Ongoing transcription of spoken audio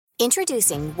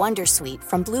Introducing Wondersuite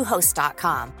from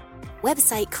Bluehost.com.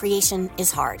 Website creation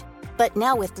is hard, but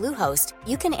now with Bluehost,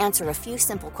 you can answer a few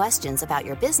simple questions about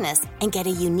your business and get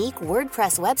a unique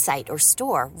WordPress website or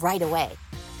store right away.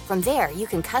 From there, you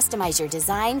can customize your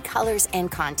design, colors,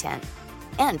 and content.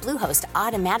 And Bluehost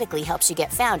automatically helps you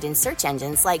get found in search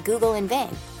engines like Google and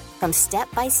Bing. From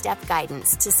step-by-step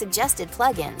guidance to suggested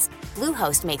plugins,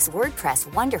 Bluehost makes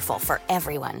WordPress wonderful for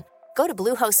everyone. Go to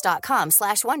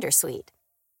bluehost.com/wondersuite.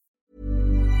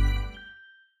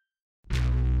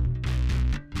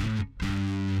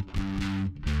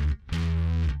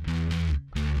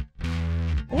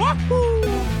 Wahoo!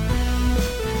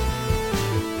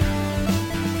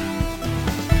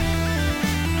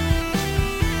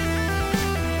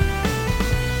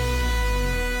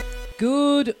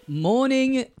 Good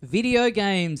morning, video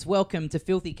games. Welcome to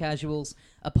Filthy Casuals,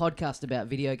 a podcast about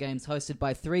video games hosted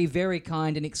by three very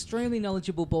kind and extremely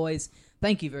knowledgeable boys.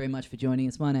 Thank you very much for joining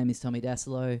us. My name is Tommy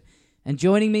Dasilo, and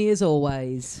joining me as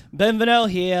always... Ben Vanel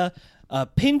here. A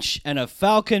pinch and a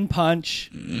falcon punch.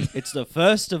 It's the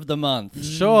first of the month.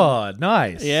 Sure,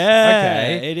 nice. Yeah,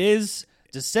 Okay. it is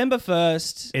December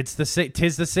 1st. It's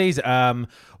tis the season.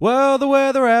 Well, the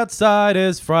weather outside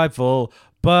is frightful,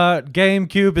 but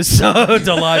GameCube is so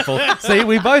delightful. See,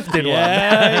 we both did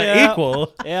one.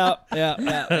 Equal. Yeah.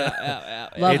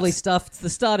 Lovely stuff. It's the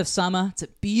start of summer. It's a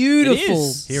beautiful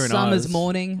is. Here in summer's Oz.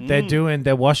 morning.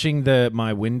 They're washing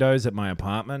my windows at my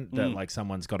apartment. That like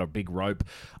someone's got a big rope,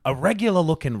 a regular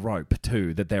looking rope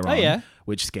too that they're on, yeah.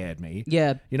 which scared me.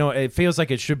 Yeah. You know, it feels like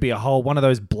it should be a whole one of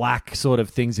those black sort of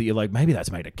things that you're like, maybe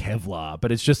that's made of Kevlar,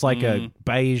 but it's just like a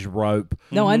beige rope.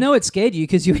 No, I know it scared you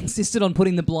because you insisted on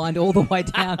putting the blind all the way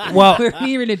down. Well- we're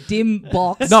here in a dim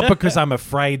box. Not because I'm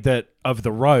afraid of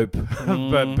the rope,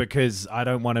 but because I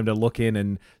don't want him to look in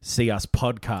and see us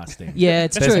podcasting. Yeah,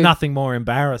 it's There's true. nothing more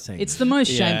embarrassing. It's the most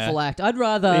shameful act. I'd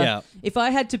rather, if I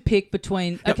had to pick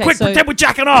between... Okay, Quick, so pretend we're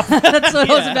jacking off. that's what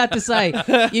I was about to say.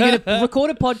 You're going to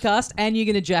record a podcast and you're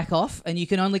going to jack off, and you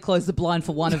can only close the blind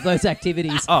for one of those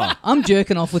activities. I'm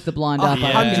jerking off with the blind up.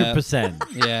 I reckon.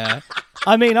 100%. Yeah.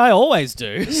 I mean, I always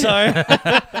do. So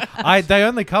They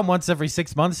only come once every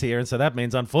 6 months here, and so that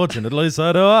means, unfortunately,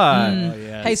 so do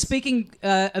I. Hey, speaking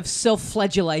of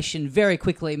self-flagellation, very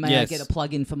quickly, may I Yes. get a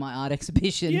plug-in for my art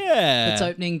exhibition? Yeah. It's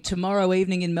opening tomorrow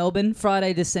evening in Melbourne,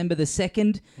 Friday, December the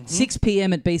 2nd, 6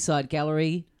 p.m. at B-Side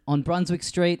Gallery on Brunswick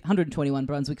Street, 121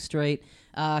 Brunswick Street.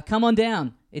 Come on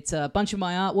down. It's a bunch of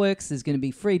my artworks. There's going to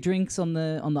be free drinks on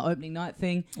the opening night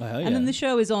thing. Oh, hell And then yeah. the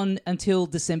show is on until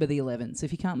December the 11th. So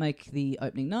if you can't make the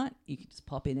opening night, you can just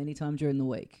pop in anytime during the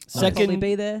week. I'll Second- probably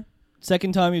be there.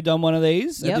 second time you've done one of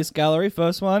these Yep. at this gallery.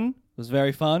 First one was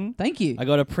very fun. Thank you. I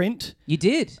got a print. You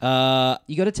did. Uh,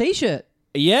 You got a T-shirt.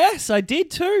 yes, I did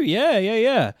too.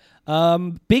 Yeah.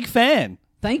 Big fan.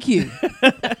 Thank you.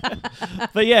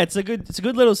 But yeah, it's a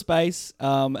good little space.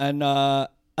 And I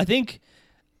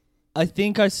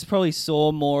think I probably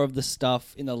saw more of the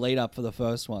stuff in the lead up for the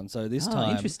first one. So this Oh,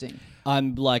 time, interesting.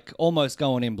 I'm like almost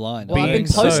going in blind. Well, I've been Being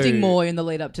so- posting more in the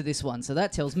lead up to this one, so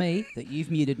that tells me that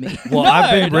you've muted me. Well,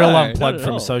 I've been real not unplugged at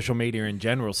from all. social media in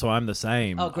general, so I'm the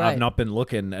same. Oh, great. I've not been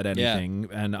looking at anything,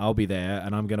 and I'll be there,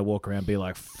 and I'm going to walk around and be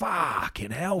like,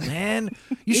 fucking hell, man.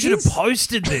 You should have is-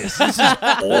 posted this. This is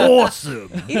awesome.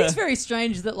 It is very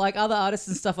strange that like other artists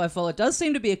and stuff I follow, it does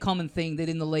seem to be a common thing that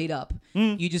in the lead up,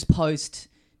 you just post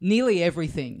nearly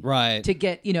everything. Right. To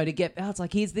get, it's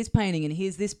like, here's this painting and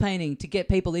here's this painting to get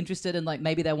people interested and like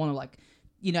maybe they want to like,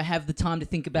 have the time to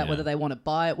think about whether they want to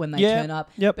buy it when they Yeah. turn up.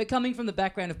 Yep. But coming from the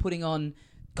background of putting on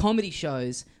comedy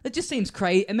shows, it just seems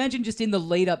crazy. Imagine just in the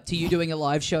lead up to you doing a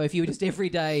live show, if you were just every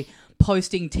day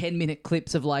posting 10-minute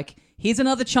clips of like, here's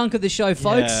another chunk of the show,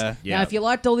 folks. Yeah. Now, Yeah. if you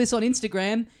liked all this on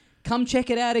Instagram, come check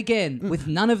it out again with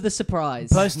none of the surprise.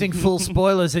 Posting full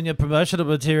spoilers in your promotional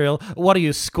material. What are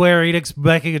you, Square Enix,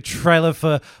 making a trailer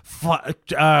for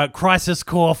Crisis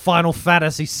Core Final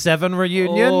Fantasy VII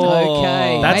Reunion? Oh.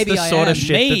 Okay, That's maybe the I sort am. of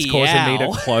shit that's causing me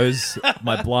Meow. to close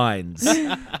my blinds.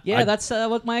 Yeah, that's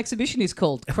what my exhibition is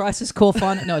called. Crisis Core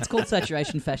Final... No, it's called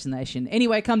Saturation Fascination.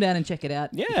 Anyway, come down and check it out.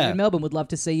 If Yeah. you're in Melbourne, would love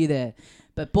to see you there.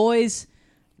 But boys,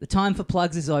 the time for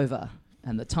plugs is over.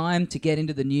 And the time to get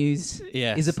into the news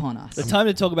Yes. is upon us. The time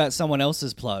to talk about someone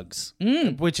else's plugs.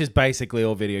 Which is basically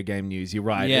all video game news. You're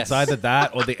right. Yes. It's either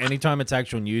that or anytime it's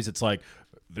actual news, it's like,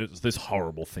 there's this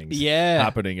horrible things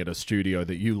happening at a studio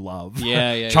that you love.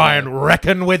 Try and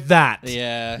reckon with that.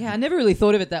 Yeah. Yeah, I never really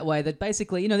thought of it that way. That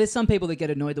basically, there's some people that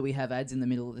get annoyed that we have ads in the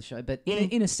middle of the show, but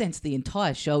in a sense, the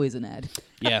entire show is an ad.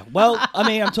 Yeah. Well, I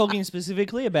mean, I'm talking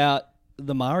specifically about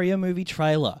the Mario movie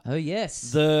trailer. Oh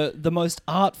yes. The most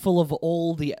artful of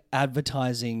all the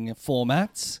advertising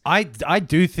formats. I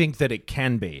do think that it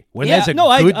can be. When Yeah, there's a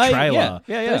no, good I- trailer.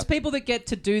 Yeah. Those people that get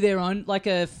to do their own, like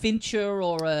a Fincher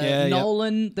or a Yeah, yeah.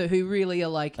 Nolan, who really are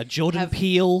like A Jordan have-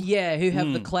 Peele. Yeah, who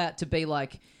have the clout to be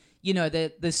like, you know,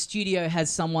 the studio has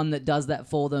someone that does that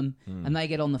for them, and they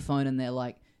get on the phone and they're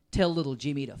like, tell little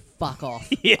Jimmy to fuck off.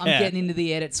 Yeah. I'm getting into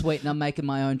the edit suite and I'm making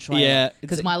my own trailer. Yeah,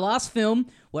 Because my last film,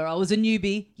 where I was a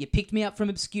newbie, you picked me up from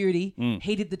obscurity,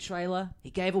 he did the trailer, he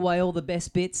gave away all the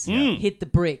best bits, hit the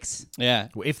bricks. Yeah.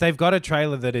 If they've got a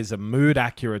trailer that is a mood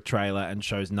accurate trailer and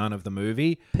shows none of the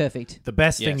movie, Perfect. the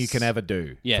best thing you Yes. can ever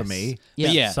do Yes. for me. Yeah.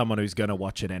 is Yeah. Someone who's going to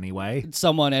watch it anyway.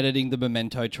 Someone editing the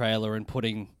Memento trailer and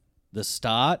putting the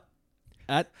start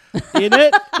in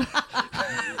it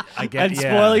I get and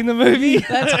spoiling the movie.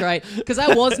 That's great. Because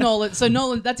that was Nolan. So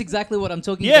Nolan, that's exactly what I'm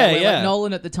talking Yeah, about. Where, yeah. like,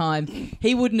 Nolan at the time,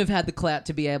 he wouldn't have had the clout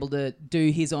to be able to do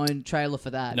his own trailer for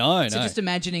that. No, So no. just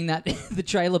imagining that the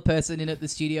trailer person in at the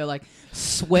studio, like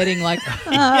sweating, like,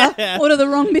 what are the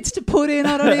wrong bits to put in?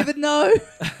 I don't even know.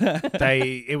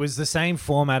 It was the same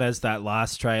format as that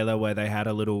last trailer where they had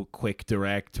a little quick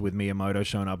direct with Miyamoto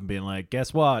showing up and being like,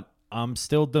 guess what? I'm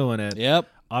still doing it. Yep.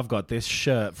 I've got this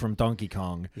shirt from Donkey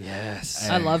Kong. Yes.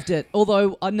 I loved it.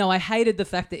 Although, no, I hated the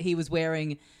fact that he was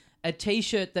wearing a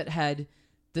T-shirt that had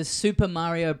the Super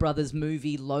Mario Brothers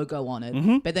movie logo on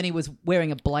it, but then he was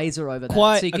wearing a blazer over that.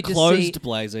 Quite so you a could just closed see,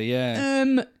 blazer, yeah.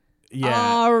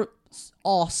 Yeah.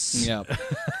 Os. Yeah.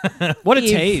 What a If-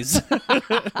 tease.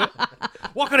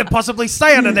 What could it possibly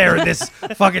say under there in this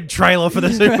fucking trailer for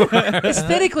the Super Mario?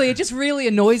 Aesthetically, it just really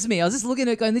annoys me. I was just looking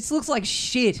at it going, this looks like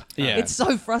shit. Yeah. It's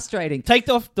so frustrating. Take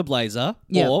off the blazer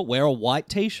Yeah. or wear a white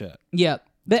t-shirt. Yeah.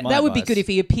 That my would be advice. good if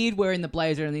he appeared wearing the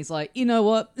blazer and he's like, you know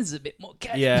what? This is a bit more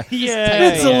casual. Yeah. Yeah.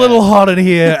 It's a little hot in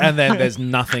here, and then there's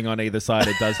nothing on either side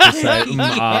it does to say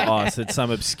os. It's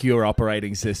some obscure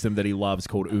operating system that he loves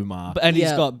called Umar. And he's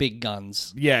Yeah. got big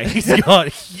guns. Yeah, he's got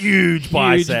huge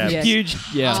biceps. Yeah. Huge.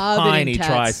 Yeah. Covered in Tiny tats.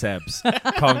 triceps.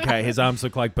 Concave. His arms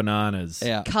look like bananas.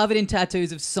 Yeah. Covered in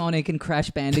tattoos of Sonic and Crash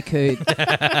Bandicoot.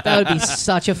 That would be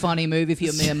such a funny move if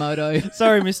you're Miyamoto.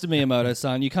 Sorry, Mr.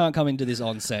 Miyamoto-san, you can't come into this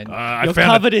onsen. I You're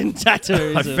found covered in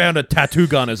tattoos. I found a tattoo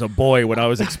gun as a boy when I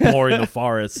was exploring the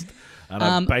forest, and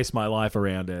I based my life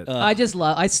around it. I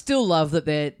still love that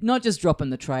they're not just dropping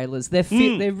the trailers. They've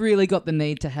really got the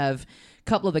need to have a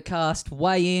couple of the cast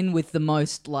weigh in with the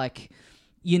most, like,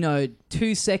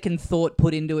 2-second thought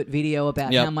put into it video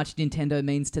about Yep. how much Nintendo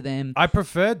means to them. I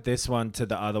preferred this one to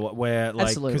the other one where, like,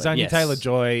 Absolutely. because Anya Yes.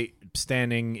 Taylor-Joy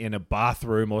standing in a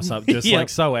bathroom or something, just Yep. like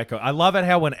so echo. I love it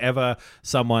how whenever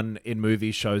someone in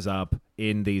movies shows up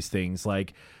in these things,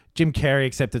 like Jim Carrey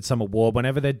accepted some award.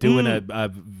 Whenever they're doing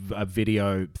a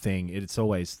video thing, it's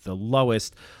always the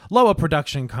lower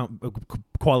production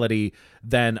quality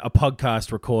than a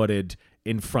podcast recorded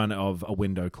in front of a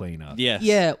window cleaner. Yes.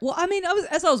 Yeah. Well, I mean,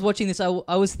 as I was watching this, I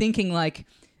was thinking, like,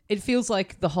 it feels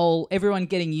like everyone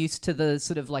getting used to the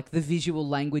sort of like the visual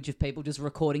language of people just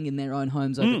recording in their own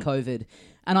homes over COVID.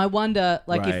 And I wonder,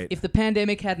 like, Right. if the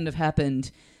pandemic hadn't have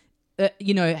happened,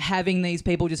 having these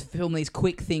people just film these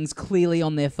quick things clearly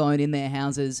on their phone in their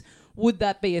houses, would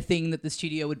that be a thing that the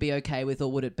studio would be okay with,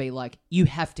 or would it be like, you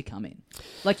have to come in?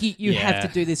 Like, you have Yeah. to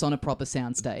do this on a proper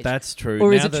soundstage. That's true.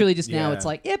 Or is Now it that- truly just now yeah. it's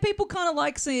like, yeah, people kind of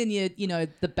like seeing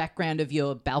the background of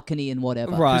your balcony and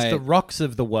whatever. Right. Because the Rocks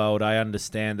of the world, I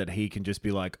understand that he can just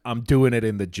be like, I'm doing it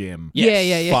in the gym. Yeah,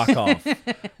 yeah, yeah. Fuck off.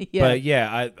 Yeah. But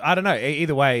yeah, I don't know.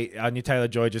 Either way, Anya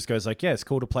Taylor-Joy just goes like, yeah, it's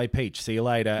cool to play Peach. See you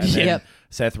later. And then Yep.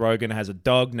 Seth Rogen has a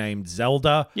dog named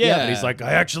Zelda. Yeah. And he's like,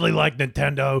 I actually like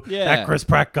Nintendo. Yeah. That Chris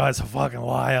Pratt guy's a fucking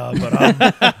liar. But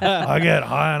I get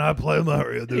high and I play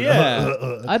Mario. Dude.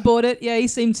 Yeah. I bought it. Yeah, he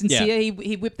seemed sincere. Yeah.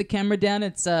 He whipped the camera down.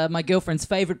 It's my girlfriend's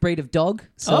favorite breed of dog.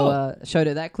 So showed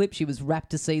her that clip. She was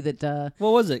rapt to see that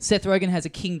What was it? Seth Rogen has a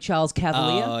King Charles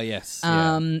Cavalier. Oh, yes.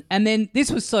 And then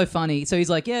this was so funny. So he's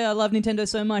like, yeah, I love Nintendo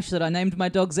so much that I named my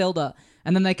dog Zelda.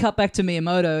 And then they cut back to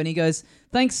Miyamoto and he goes,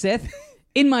 thanks, Seth.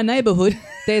 In my neighborhood,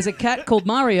 there's a cat called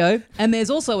Mario, and there's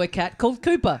also a cat called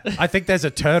Cooper. I think there's a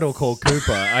turtle called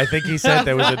Cooper. I think he said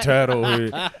there was a turtle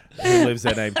who lives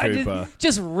there named Cooper.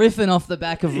 Just riffing off the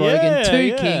back of Rogan. Yeah, Two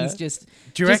yeah. kings just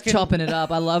Do you just reckon- chopping it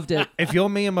up. I loved it. If you're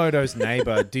Miyamoto's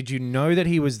neighbor, did you know that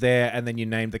he was there and then you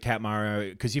named the cat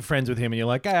Mario because you're friends with him and you're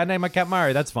like, hey, I named my cat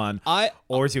Mario, that's fun.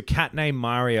 Or is your cat named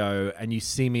Mario and you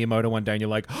see Miyamoto one day and you're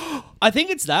like, I think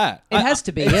it's that. It has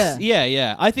to be, yeah.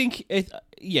 Yeah. I think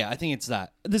it's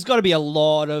that. There's got to be a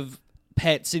lot of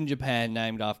pets in Japan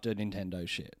named after Nintendo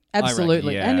shit. I reckon.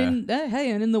 Absolutely. Yeah.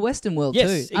 And in the Western world Yes,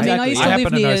 too. exactly. I mean, I used I to happen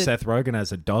live to know near Seth Rogen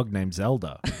has a dog named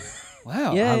Zelda.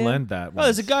 Wow. Yeah. I learned that. Oh,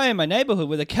 there's a once. guy in my neighborhood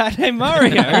with a cat named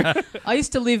Mario. I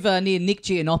used to live near Nick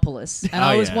Giannopoulos, and Oh,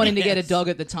 I was yeah. wanting to get a dog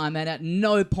at the time, and at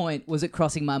no point was it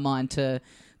crossing my mind to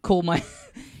call my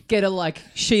get a like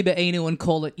Shiba Inu and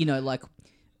call it, like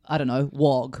I don't know,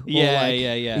 Wog. Or Yeah, like,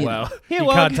 yeah. Well, Here, you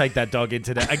Wog. can't take that dog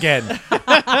into that again.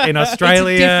 In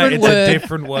Australia, it's a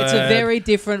different word. It's a very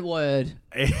different word.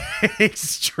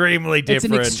 extremely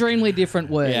different. It's an extremely different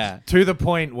word. Yeah. To the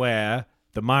point where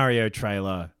the Mario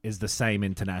trailer is the same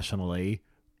internationally,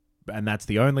 and that's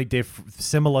the only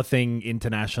similar thing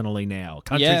internationally now.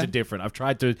 Countries Yeah. are different. I've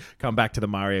tried to come back to the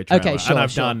Mario trailer, Okay, sure, and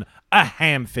I've sure. done a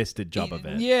ham-fisted job of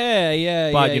it.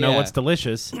 Yeah. But you know yeah. what's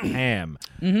delicious? Ham.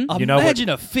 You know what? Imagine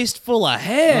a fistful of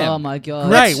ham. Oh my god.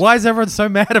 Great. Why is everyone so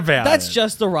mad about That's it?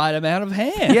 just the right amount of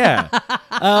ham. Yeah.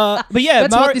 But yeah,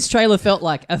 That's what this trailer felt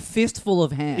like. A fistful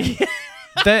of ham.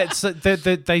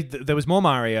 There was more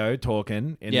Mario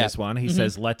talking in Yeah. this one. He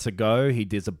says, "Let's a go." He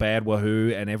does a bad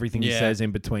wahoo, and everything he Yeah. says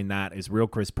in between that is real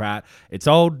Chris Pratt. It's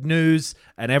old news,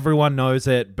 and everyone knows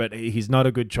it, but he's not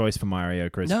a good choice for Mario,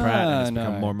 Chris No, Pratt. And it's no.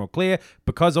 become more and more clear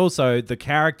because also the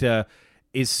character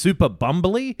is super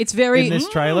bumbly. It's very- in this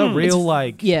trailer, real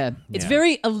like Yeah. It's Yeah.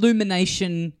 very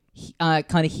Illumination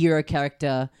kind of hero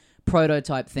character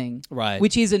prototype thing. Right.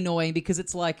 Which is annoying because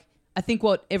it's like, I think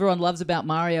what everyone loves about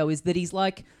Mario is that he's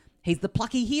the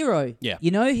plucky hero. Yeah.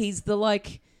 He's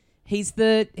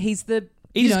the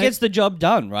He just gets the job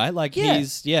done, right? Like Yeah.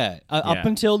 he's up Yeah.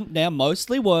 until now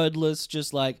mostly wordless,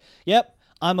 just like, yep,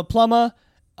 I'm a plumber,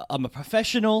 I'm a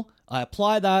professional, I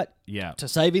apply that Yeah. to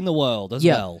saving the world as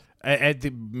Yeah. well.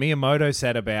 Miyamoto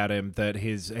said about him that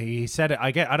he said it.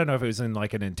 I don't know if it was in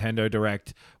like a Nintendo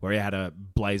Direct where he had a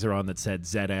blazer on that said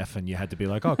ZF, and you had to be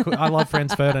like, "Oh, cool. I love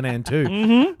Franz Ferdinand too."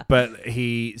 Mm-hmm. But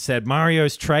he said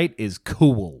Mario's trait is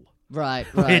cool. Right.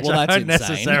 Which Well, I that's don't insane.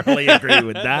 necessarily agree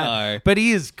with that. No. But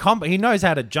he is he knows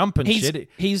how to jump and shit.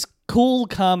 He's cool,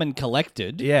 calm, and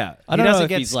collected. Yeah, I don't he know doesn't if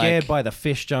get he's scared like- by the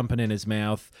fish jumping in his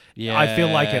mouth. I feel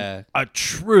like Yeah. a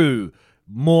true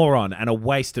moron and a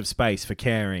waste of space for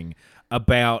caring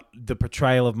about the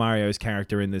portrayal of Mario's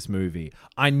character in this movie.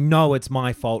 I know it's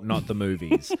my fault, not the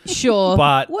movies. Sure.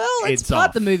 But well, it's it's part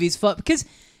off. the movie's fault because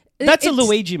That's a it's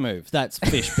Luigi move. That's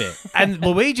fish bit. And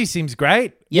Luigi seems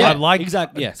great. Yeah, I like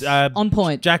exactly, yes. On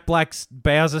point. Jack Black's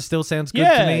Bowser still sounds good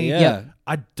Yeah, to me. yeah.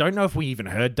 I don't know if we even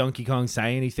heard Donkey Kong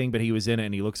say anything, but he was in it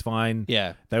and he looks fine.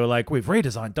 Yeah. They were like, we've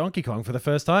redesigned Donkey Kong for the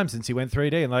first time since he went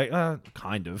 3D. And like,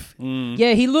 kind of.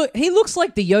 Yeah, he looks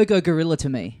like the Yogo Gorilla to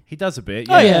me. He does a bit.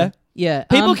 Oh, yeah. Yeah.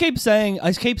 People keep saying,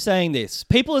 I keep saying this.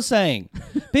 People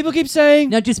keep saying,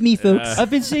 not just me, folks. I've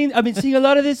been seeing a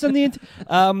lot of this on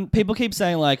the people keep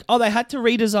saying like, oh, they had to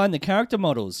redesign the character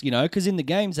models, because in the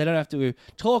games they don't have to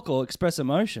talk or express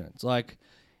emotions. Like,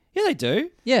 yeah, they do.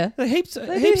 Yeah. Heaps do of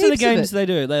the heaps of games it. they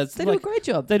do. They do a great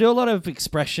job. They do a lot of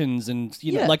expressions and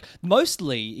Yeah. like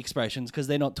mostly expressions because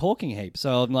they're not talking heaps.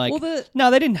 So I'm like, Well,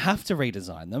 no, they didn't have to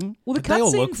redesign them. Well, the They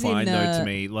all look cutscenes fine in, though to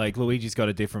me. Like Luigi's got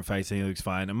a different face and he looks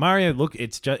fine. And Mario,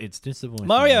 it's just the voice.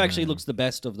 Mario actually looks the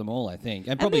best of them all, I think,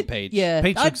 and probably Peach. Yeah,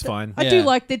 Peach looks fine. I do Yeah.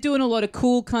 like they're doing a lot of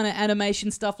cool kind of animation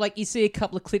stuff. Like you see a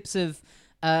couple of clips of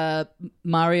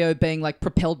Mario being like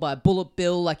propelled by a bullet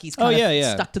bill, like he's kind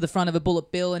of stuck to the front of a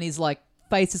bullet bill, and his like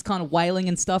face is kind of wailing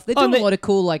and stuff. They're doing a lot of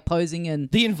cool like posing and.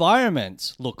 The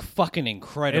environments look fucking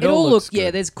incredible. It all looks looks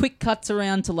good. There's quick cuts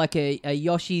around to like a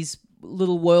Yoshi's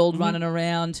little world running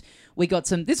around. We got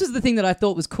some. This was the thing that I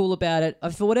thought was cool about it.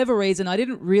 For whatever reason, I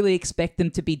didn't really expect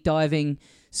them to be diving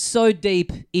so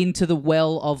deep into the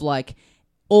well of like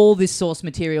all this source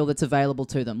material that's available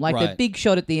to them. Like the Right. big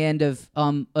shot at the end of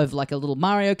like a little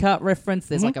Mario Kart reference.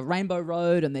 There's like a rainbow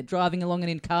road and they're driving along it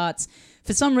in carts.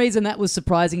 For some reason, that was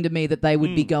surprising to me that they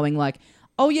would be going like,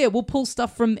 oh yeah, we'll pull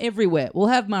stuff from everywhere. We'll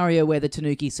have Mario wear the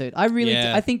Tanuki suit.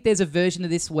 Yeah. I think there's a version of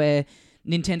this where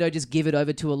Nintendo just give it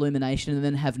over to Illumination and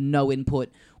then have no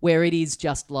input, where it is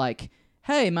just like,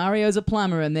 hey, Mario's a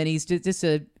plumber, and then he's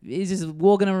just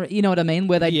walking around, you know what I mean?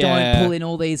 Where they Yeah. don't pull in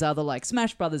all these other like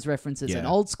Smash Brothers references and Yeah.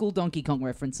 old school Donkey Kong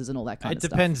references and all that kind It of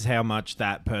stuff. depends how much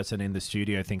that person in the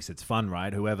studio thinks it's fun,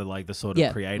 right? Whoever like the sort of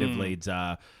Yeah. creative leads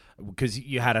are. Because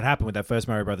you had it happen with that first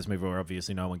Mario Brothers movie where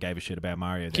obviously no one gave a shit about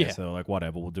Mario there. Yeah. So they're like,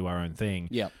 whatever, we'll do our own thing.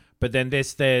 Yep. But then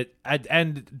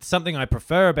and something I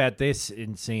prefer about this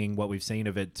in seeing what we've seen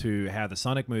of it to how the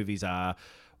Sonic movies are,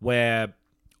 where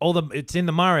it's in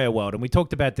the Mario world, and we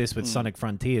talked about this with Sonic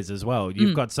Frontiers as well.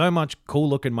 You've got so much cool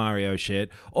looking Mario shit,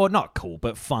 or not cool,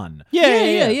 but fun.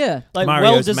 Yeah. Like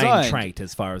Mario's main well-designed. trait,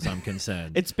 as far as I'm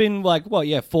concerned. It's been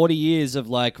 40 years of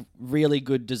like really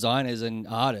good designers and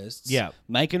artists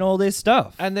making all this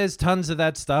stuff. And there's tons of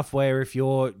that stuff where if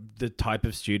you're the type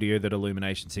of studio that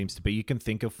Illumination seems to be, you can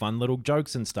think of fun little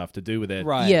jokes and stuff to do with it.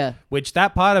 Right. Yeah. Which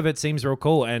that part of it seems real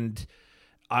cool, and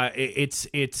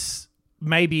it's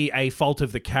maybe a fault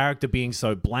of the character being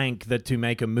so blank that to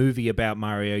make a movie about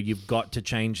Mario, you've got to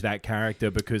change that character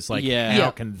because,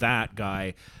 how can that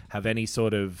guy have any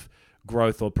sort of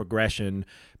growth or progression?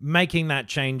 Making that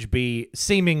change be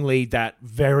seemingly that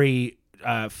very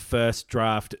first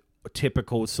draft,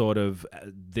 typical sort of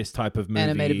this type of movie.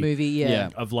 Animated movie, yeah.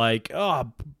 Of like,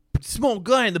 small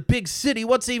guy in the big city,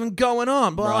 what's even going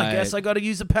on? Well, I guess I got to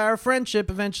use a power of friendship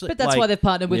eventually. But that's why they've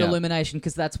partnered with Illumination,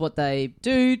 because that's what they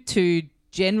do to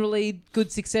generally good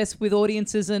success with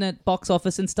audiences and at box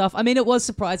office and stuff. I mean, it was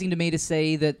surprising to me to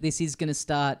see that this is going to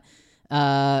start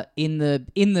in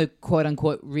the quote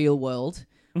unquote real world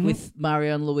with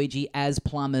Mario and Luigi as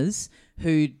plumbers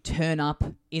who turn up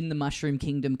in the Mushroom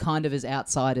Kingdom kind of as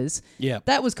outsiders. Yeah.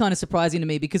 That was kind of surprising to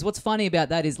me, because what's funny about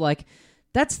that is like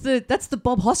that's the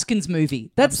Bob Hoskins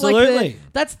movie. That's Absolutely.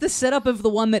 that's the setup of the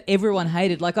one that everyone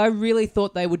hated. Like, I really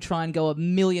thought they would try and go a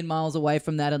million miles away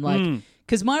from that, and like,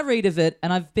 because my read of it,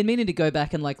 and I've been meaning to go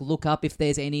back and like look up if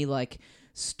there's any like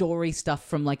story stuff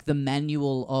from like the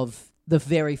manual of the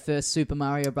very first Super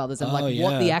Mario Brothers and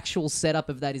what the actual setup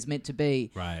of that is meant to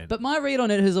be. Right. But my read on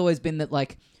it has always been that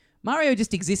like Mario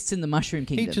just exists in the Mushroom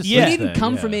Kingdom. just He lives didn't there,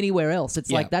 come yeah. from anywhere else.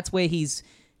 It's like that's where he's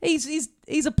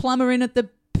a plumber in at the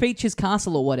Peach's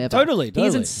castle or whatever. Totally. He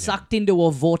isn't sucked into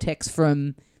a vortex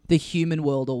from the human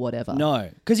world or whatever. No,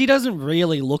 because he doesn't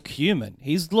really look human.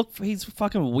 He's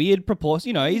fucking weird proportion.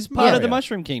 You know, he's part of the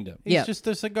Mushroom Kingdom. He's just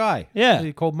a guy. Yeah.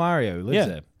 He's called Mario who lives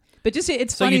there. But just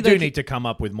it's So funny you do that need to come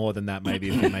up with more than that, maybe,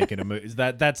 if you're making a movie.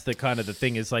 That's the kind of the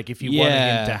thing. Is like if you wanted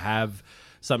him to have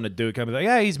something to do, come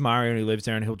like, he's Mario and he lives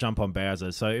there and he'll jump on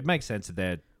Bowser. So it makes sense that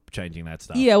they're changing that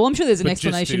stuff. Yeah, well, I'm sure there's an But just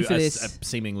explanation do for a this.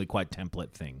 seemingly quite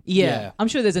template thing. Yeah, I'm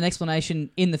sure there's an explanation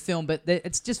in the film, but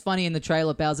it's just funny in the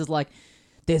trailer. Bowser's like,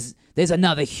 there's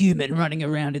another human running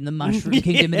around in the Mushroom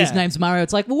Kingdom, and his name's Mario.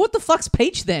 It's like, well, what the fuck's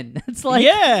Peach then? It's like,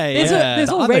 there's The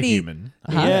other already human.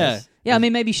 Huh? Yeah, I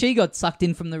mean, maybe she got sucked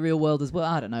in from the real world as well.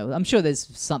 I don't know. I'm sure there's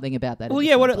something about that. Well,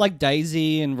 yeah, like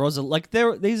Daisy and Rosa, like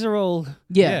these are all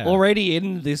already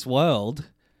in this world.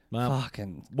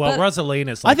 Fucking. Well, But-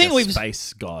 Rosalina's like I think a we've-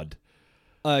 space god.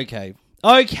 Okay.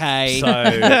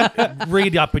 So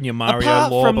read up in your Mario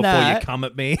Apart lore from before that- you come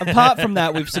at me. Apart from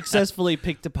that, we've successfully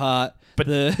picked apart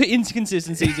the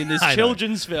inconsistencies in this I know.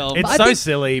 children's film. It's so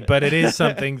silly, but it is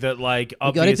something that, like,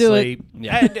 gotta do obviously,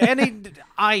 it.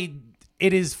 and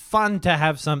it is fun to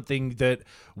have something that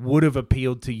would have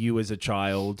appealed to you as a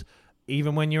child,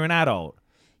 even when you're an adult.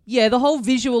 Yeah, the whole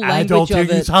visual language of Adulting it.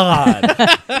 is hard.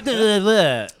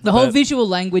 The whole visual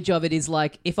language of it is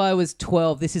like, if I was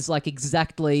 12, this is like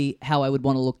exactly how I would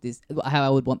want to look how I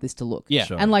would want this to look. Yeah.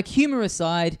 Sure. And like, humor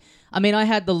aside, I mean, I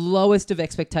had the lowest of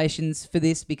expectations for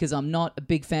this because I'm not a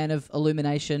big fan of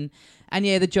Illumination. And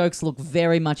yeah, the jokes look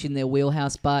very much in their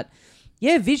wheelhouse, but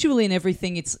yeah, visually and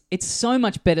everything, it's so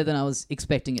much better than I was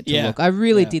expecting it to look. I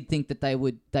really did think that they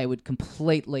would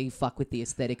completely fuck with the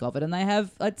aesthetic of it, and they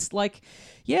have. It's like,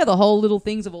 the whole little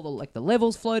things of all the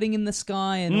levels floating in the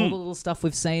sky and all the little stuff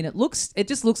we've seen. It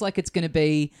just looks like it's going to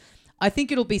be. I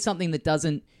think it'll be something that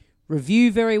doesn't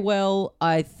review very well.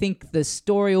 I think the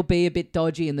story will be a bit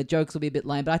dodgy and the jokes will be a bit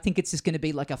lame, but I think it's just going to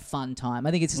be like a fun time.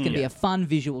 I think it's just going to be a fun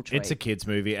visual treat. It's a kids'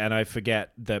 movie, and I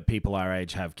forget that people our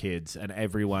age have kids, and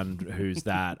everyone who's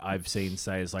that I've seen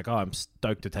say is like, "Oh, I'm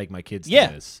stoked to take my kids to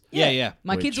this." Yeah.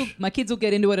 My kids will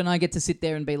get into it, and I get to sit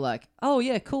there and be like, "Oh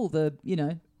yeah, cool."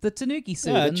 The Tanuki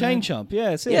suit. Yeah, and chain chomp.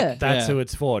 Yeah, sick. Yeah. That's who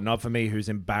it's for. Not for me, who's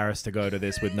embarrassed to go to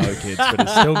this with no kids, but is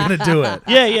still going to do it.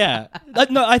 Yeah.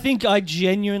 No, I think I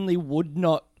genuinely would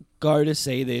not go to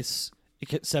see this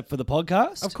except for the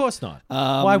podcast. Of course not.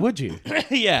 Why would you?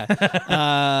 Yeah.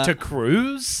 To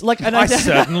cruise? and I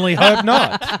certainly hope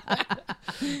not.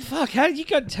 Fuck, how did you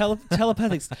go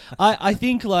telepathics? I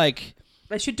think like...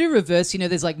 They should do reverse.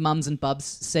 There's like mums and bubs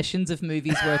sessions of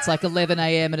movies where it's like 11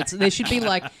 a.m. and there should be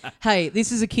like, hey,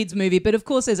 this is a kids movie, but of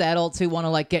course there's adults who want to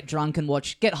like get drunk and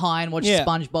get high and watch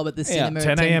SpongeBob at the cinema.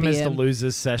 10 at 10 a.m. p.m. is the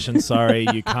losers session. Sorry,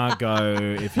 you can't go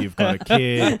if you've got a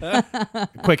kid.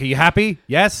 Quick, are you happy?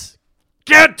 Yes?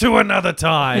 Get to another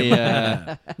time.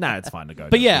 Yeah. Nah, it's fine to go.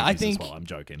 But to yeah, movies I think- as well. I'm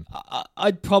joking.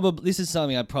 I'd probably... This is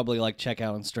something I'd probably like check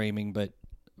out on streaming, but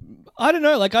I don't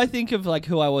know. Like, I think of like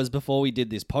who I was before we did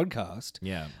this podcast.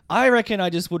 Yeah. I reckon I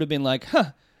just would have been like,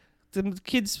 the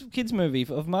kids movie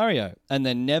of Mario, and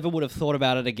then never would have thought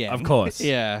about it again. Of course.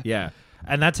 Yeah. Yeah.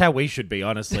 And that's how we should be,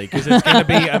 honestly, because it's going to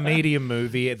be a medium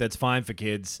movie that's fine for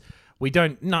kids.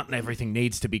 Not everything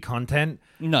needs to be content.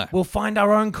 No. We'll find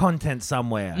our own content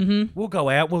somewhere. We'll go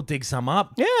out, we'll dig some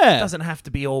up. Yeah. It doesn't have to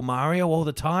be all Mario all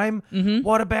the time.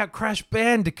 What about Crash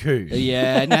Bandicoot?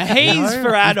 Yeah, now he's You know,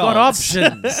 for adults. He's got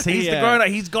options. He's the Yeah. grown up.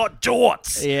 He's got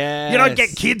jorts. Yes. You don't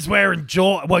get kids wearing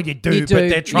jorts. Well, you do, You do. but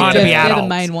they're trying to They're be adults. the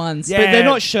main ones. Yeah. But they're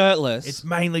not shirtless. It's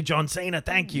mainly John Cena.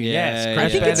 Thank you. Yeah, Yes. yeah. Crash I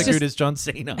think it's Bandicoot just- is John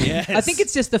Cena. Yes. I think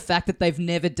it's just the fact that they've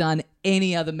never done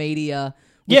any other media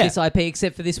with Yeah. this IP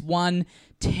except for this one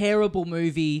terrible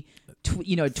movie,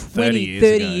 20, 30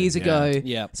 30 years years ago. ago.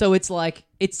 Yeah. So it's like,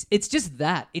 it's just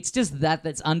that. It's just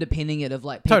that's underpinning it of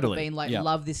like people Totally. being like, Yeah.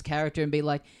 love this character and be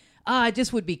like, it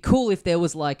just would be cool if there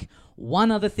was like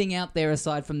one other thing out there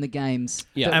aside from the games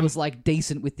Yeah. that was like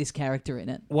decent with this character in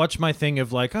it. Watch my thing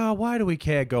of like, why do we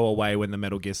care? Go away when the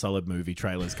Metal Gear Solid movie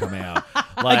trailers come out.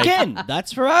 Like, Again,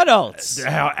 that's for adults.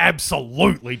 how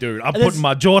absolutely, dude. I'm There's- putting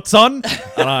my jorts on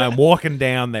and I am walking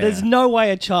down there. There's no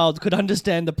way a child could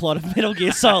understand the plot of Metal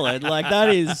Gear Solid. Like, that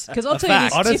is 'Cause I'll a tell you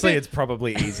fact. this- Honestly, it's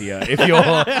probably easier if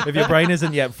your brain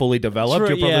isn't yet fully developed. True,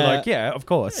 You're probably yeah. like, yeah, of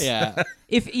course. Yeah.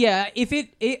 If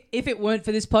it weren't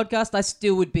for this podcast, I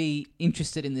still would be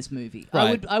interested in this movie.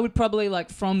 Right. I would probably like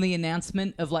from the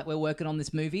announcement of like we're working on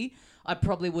this movie, I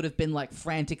probably would have been like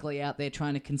frantically out there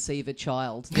trying to conceive a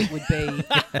child that would be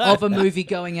of a movie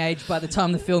going age by the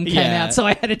time the film came Yeah. out. So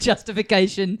I had a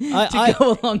justification I- to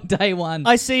go along day one.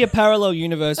 I see a parallel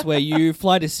universe where you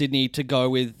fly to Sydney to go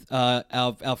with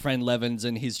our friend Levins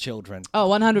and his children. Oh,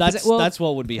 100%. That's Well, that's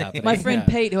what would be happening. my friend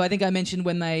Yeah. Pete, who I think I mentioned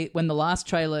when the last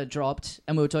trailer dropped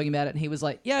and we were talking about it, and he was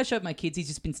like, "Yeah, I showed my kids. He's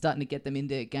just been starting to get them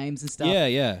into games and stuff." Yeah,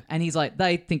 yeah. And he's like,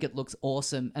 they think it looks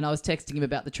awesome. And I was texting him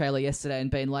about the trailer yesterday and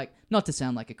being like, not to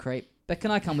sound like a creep, but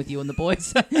can I come with you and the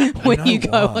boys when know you go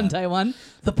why. on day one?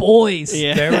 The boys.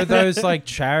 Yeah. There are those like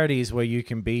charities where you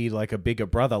can be like a bigger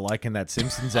brother, like in that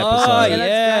Simpsons episode. Oh, that's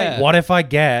yeah. great. What if I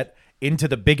get into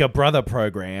the Bigger Brother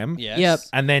program Yes. Yep.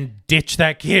 and then ditch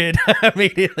that kid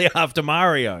immediately after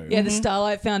Mario? Yeah, the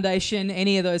Starlight Foundation,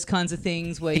 any of those kinds of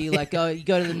things where you like go to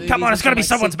the movies. Come on, and it's got to be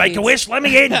some, like, someone's sick make a kids. wish. Let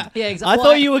me in. Yeah, I exactly.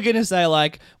 thought you were going to say,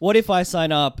 like, what if I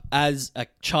sign up as a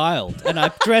child and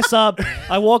I dress up,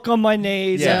 I walk on my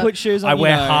knees, Yeah. I put shoes on, I you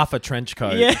wear know. half a trench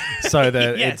coat, Yeah. so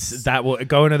that Yes. it's that will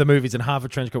go into the movies and half a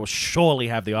trench coat will surely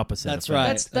have the opposite. That's effect. right.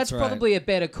 That's That's right. probably a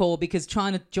better call because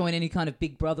trying to join any kind of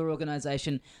Big Brother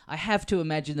organization, I have to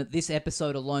imagine that this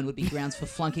episode alone would be grounds for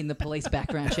flunking the police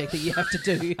background check that you have to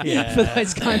do for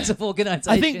those kinds of organizations.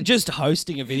 I think just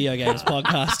hosting a video games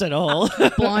podcast at all.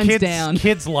 blinds down.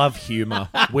 Kids love humor.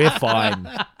 We're fine.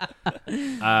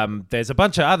 There's a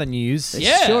bunch of other news. It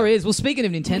Yeah. sure is. Well, speaking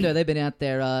of Nintendo, they've been out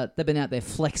there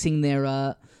flexing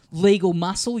their legal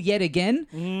muscle yet again.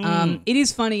 It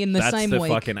is funny in the That's same the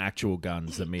week. fucking actual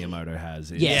guns that Miyamoto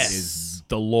has. Yes. Is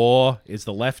the law is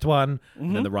the left one,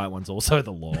 and then the right one's also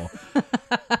the law.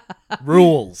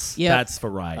 Rules. Yep. That's for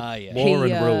right. yeah. Law He,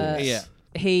 and rules. Yeah.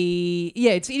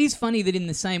 It is funny that in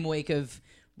the same week of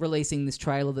releasing this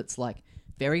trailer that's like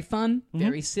very fun,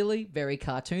 very silly, very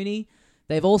cartoony,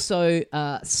 they've also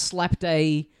slapped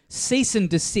a cease and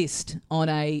desist on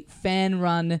a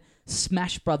fan-run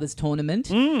Smash Brothers tournament.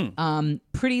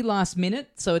 Pretty last minute,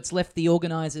 so it's left the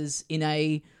organisers in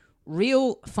a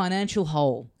real financial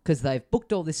hole because they've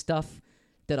booked all this stuff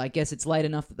that I guess it's late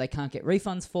enough that they can't get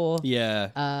refunds for.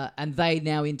 Yeah. And they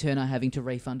now in turn are having to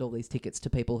refund all these tickets to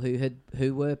people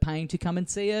who were paying to come and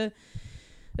see a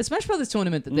Smash Brothers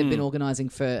tournament that they've been organising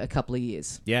for a couple of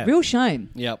years. Yeah. Real shame.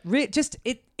 Yep.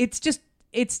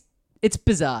 It's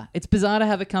bizarre. It's bizarre to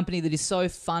have a company that is so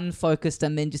fun focused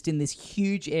and then just in this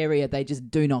huge area they just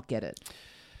do not get it.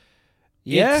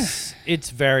 Yeah.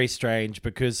 It's very strange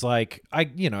because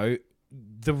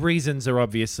the reasons are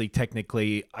obviously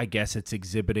technically, I guess it's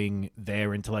exhibiting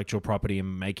their intellectual property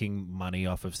and making money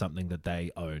off of something that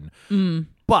they own.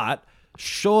 But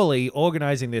surely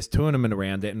organizing this tournament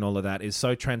around it and all of that is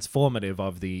so transformative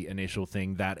of the initial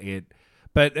thing that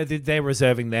but they're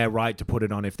reserving their right to put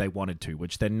it on if they wanted to,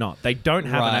 which they're not. They don't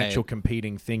have an Right. actual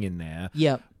competing thing in there.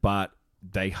 Yep. But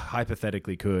they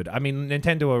hypothetically could. I mean,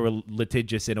 Nintendo are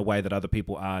litigious in a way that other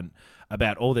people aren't.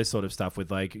 about all this sort of stuff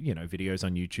with like, you know, videos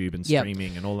on YouTube and Yep.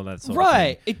 streaming and all of that sort of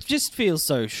Right. thing. It just feels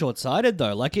so short-sighted,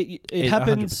 though. Like, it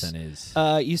happens... 100%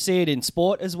 is. You see it in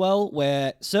sport as well,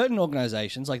 where certain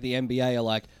organizations, like the NBA, are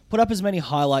like, put up as many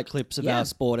highlight clips of Yeah. our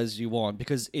sport as you want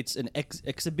because it's an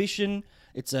exhibition,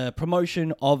 it's a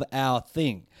promotion of our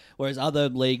thing. Whereas other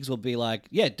leagues will be like,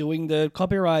 yeah, doing the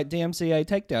copyright DMCA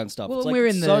takedown stuff. Well, it's like, we're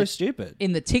in so the- stupid.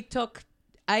 in the TikTok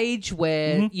age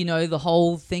where Mm-hmm. you know the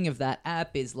whole thing of that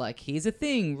app is like, here's a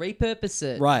thing, repurpose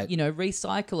it, Right. you know,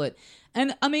 recycle it.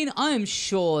 And I mean, I am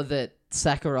sure that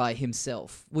Sakurai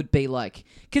himself would be like,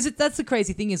 because that's the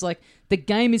crazy thing is like the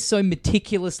game is so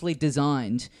meticulously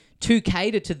designed to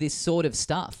cater to this sort of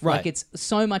stuff. Right. Like it's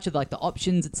so much of like the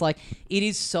options. It's like it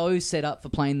is so set up for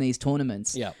playing these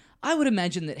tournaments. Yeah. I would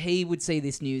imagine that he would see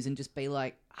this news and just be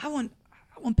like, I want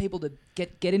people to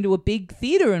get into a big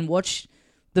theater and watch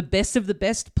the best of the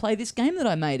best play this game that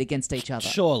I made against each other.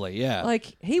 Surely, yeah.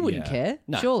 Like, he wouldn't Yeah. care,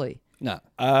 No. surely, no.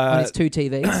 on his 2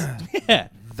 TVs. Yeah.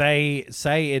 They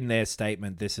say in their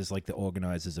statement, this is like the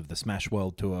organizers of the Smash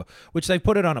World Tour, which they've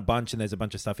put it on a bunch, and there's a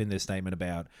bunch of stuff in their statement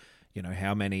about, you know,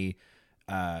 how many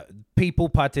people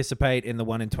participate in the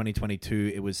one in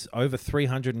 2022. It was over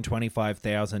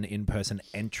 325,000 in-person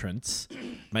entrants,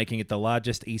 making it the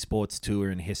largest esports tour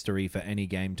in history for any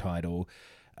game title.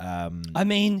 I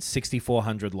mean,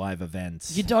 6,400 live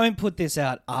events. you don't put this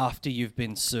out after you've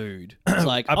been sued. It's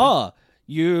like, oh,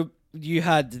 you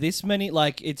had this many.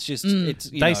 Like, it's just it's.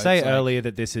 They say earlier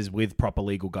that this is with proper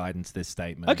legal guidance, this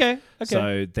statement. Okay.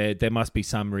 So there must be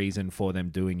some reason for them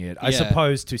doing it. I Yeah.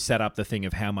 suppose to set up the thing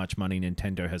of how much money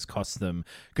Nintendo has cost them.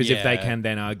 Because if they Yeah. can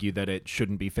then argue that it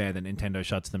shouldn't be fair that Nintendo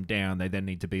shuts them down, they then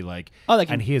need to be like, Oh, they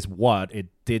can- and here's what it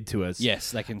did to us.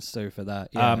 Yes, they can sue for that.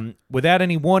 Yeah. Without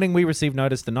any warning, we received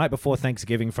notice the night before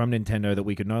Thanksgiving from Nintendo that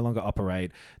we could no longer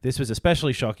operate. This was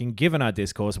especially shocking given our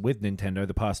discourse with Nintendo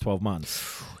the past 12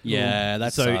 months. Yeah,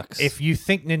 that So sucks. if you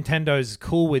think Nintendo's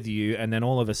cool with you, and then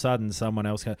all of a sudden someone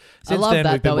else can... I love then,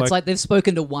 that, we've been though. It's work- like they've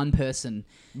spoken to one person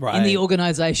in Right. the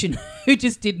organization who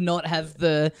just did not have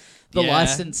the Yeah.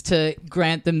 license to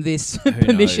grant them this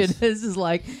permission. knows? This is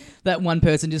like that one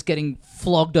person just getting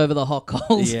flogged over the hot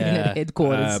coals in Yeah. at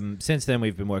headquarters. Since then,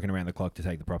 we've been working around the clock to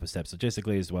take the proper steps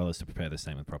logistically, as well as to prepare the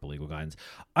same with proper legal guidance.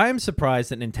 I am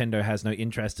surprised that Nintendo has no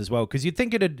interest as well, because you'd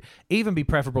think it'd even be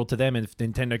preferable to them if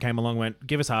Nintendo came along and went,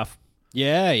 give us half.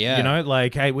 yeah. You know,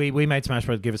 like, hey, we made Smash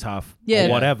Bros., give us half. Yeah. Or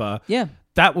whatever. Yeah.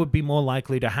 That would be more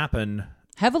likely to happen.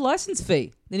 Have a license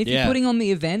fee. Then if Yeah. you're putting on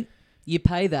the event, you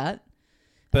pay that.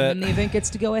 But And then the event gets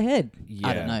to go ahead. I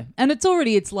Yeah. don't know. And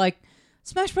it's like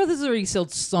Smash Brothers has already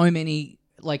sold so many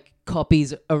like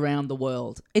copies around the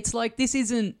world. It's like this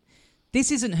isn't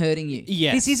hurting you.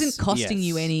 Yes, This isn't costing yes.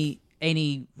 you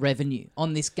any revenue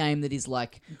on this game that is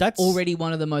like That's- already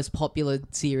one of the most popular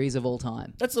series of all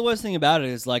time. That's the worst thing about it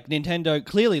is like Nintendo,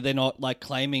 clearly they're not like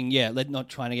claiming, they're not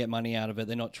trying to get money out of it.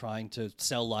 They're not trying to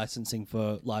sell licensing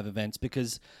for live events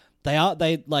because they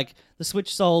like the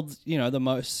Switch sold, the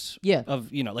most Yeah.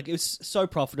 of, like it was so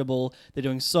profitable. They're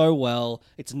doing so well.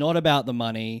 It's not about the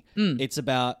money. It's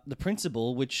about the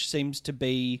principle, which seems to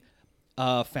be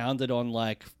founded on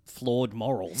like flawed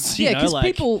morals. Yeah, because like,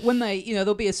 people, when they,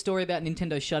 there'll be a story about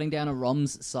Nintendo shutting down a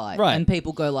ROMs site. Right. And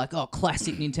people go like, oh,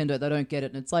 classic Nintendo, they don't get it.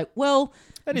 And it's like, well,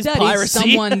 That is that is piracy.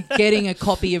 someone getting a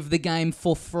copy of the game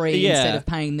for free Yeah. instead of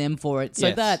paying them for it. So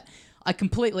Yes. that I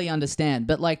completely understand.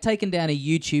 But like taking down a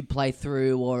YouTube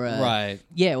playthrough or Right.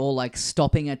 or like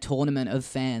stopping a tournament of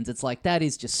fans, it's like that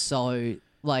is just so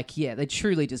like, they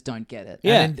truly just don't get it.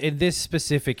 Yeah. And in this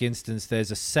specific instance,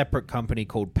 there's a separate company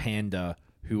called Panda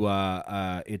who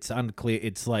are, it's unclear.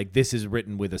 It's like this is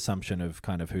written with assumption of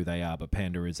kind of who they are, but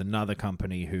Panda is another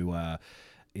company who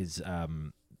is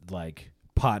like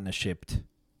partnershiped.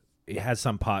 It has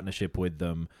some partnership with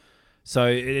them. So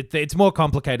it's more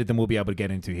complicated than we'll be able to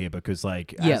get into here because,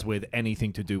 like, as with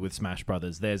anything to do with Smash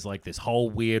Brothers, there's like this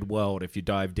whole weird world if you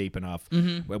dive deep enough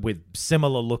with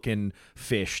similar looking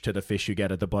fish to the fish you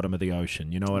get at the bottom of the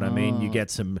ocean. You know what I mean? You get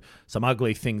some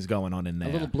ugly things going on in there.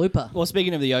 A little blooper. Well,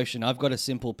 speaking of the ocean, I've got a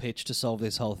simple pitch to solve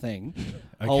this whole thing.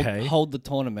 Okay. Hold the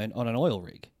tournament on an oil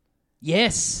rig.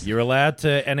 Yes. You're allowed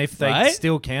to, and if they Right?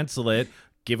 still cancel it,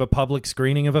 give a public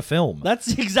screening of a film. That's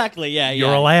exactly,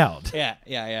 You're allowed. Yeah.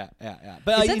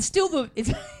 But Is that still the?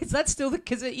 Is that still the?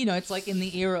 Because it's like in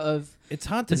the era of It's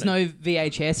hard to there's know. no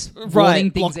VHS Right,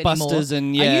 running things Blockbusters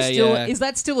anymore. and Are you still? yeah. Is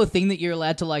that still a thing that you're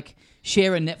allowed to like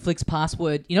share a Netflix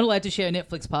password? You're not allowed to share a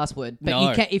Netflix password, but No.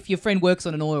 you can if your friend works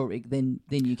on an oil rig. Then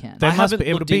you can. There I must haven't be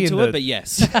able looked to be into in it, the- but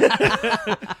yes.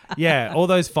 Yeah, all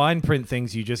those fine print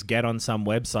things you just get on some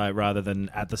website rather than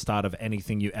at the start of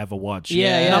anything you ever watch.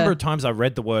 Yeah, The yeah. number of times I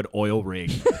read the word oil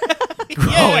rig.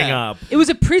 growing up. It was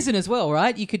a prison as well,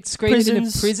 right? You could screen it in a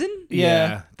Prisons. prison.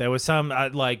 Yeah, there was some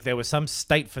there were some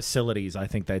state facilities, I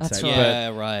think they'd That's say. right. Yeah,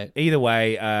 right. Either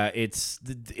way, it's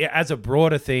as a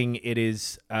broader thing, it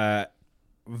is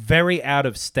very out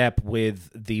of step with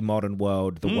the modern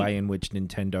world, the way in which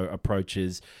Nintendo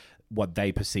approaches what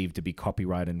they perceive to be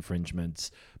copyright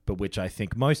infringements, but which I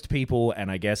think most people,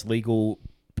 and I guess legal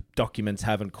documents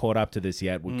haven't caught up to this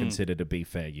yet, would consider to be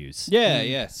fair use. Yeah,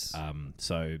 yes.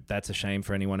 So that's a shame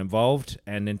for anyone involved.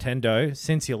 And Nintendo,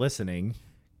 since you're listening,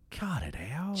 cut it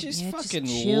out. Just Yeah, just fucking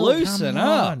chill. loosen Come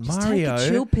up. on, Just Mario. take a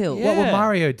chill pill. What would Yeah.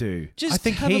 Mario do? Just I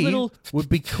think have a he little would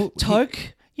be cool.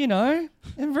 Toke,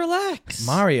 and relax.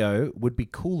 Mario would be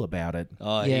cool about it.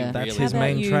 Oh, Yeah. he That's really his How about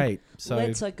main you? trait. So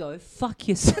Let's go fuck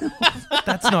yourself.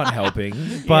 that's not helping.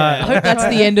 I But hope that's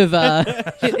the end of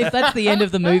if that's the end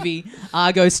of the movie,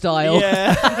 Argo style.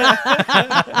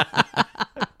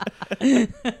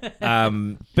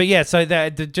 but yeah, so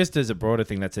that just as a broader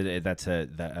thing, that's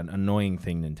an annoying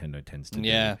thing Nintendo tends to do.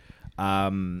 Yeah.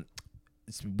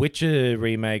 Witcher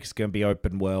remake's gonna be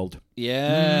open world.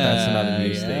 Yeah. That's another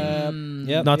news thing.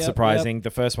 Yep, Not yep, surprising.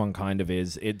 The first one kind of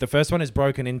is. The first one is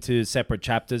broken into separate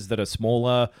chapters that are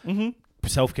smaller,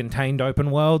 self-contained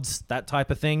open worlds, that type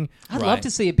of thing. I'd Right. love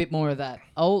to see a bit more of that.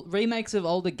 Old remakes of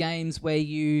older games where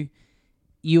you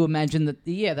imagine that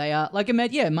they are like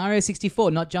Mario 64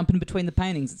 not jumping between the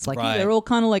paintings. It's like Right. they're all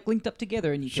kind of like linked up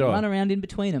together and you can Sure. run around in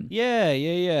between them. Yeah.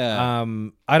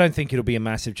 I don't think it'll be a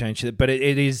massive change, but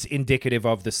it is indicative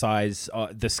of the size,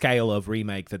 the scale of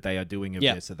remake that they are doing of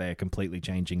Yeah. this. That they are completely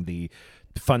changing the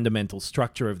fundamental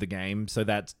structure of the game, so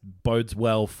that bodes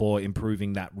well for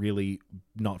improving that really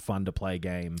not fun to play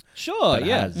game. Sure, But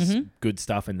yeah. has good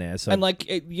stuff in there. So And like,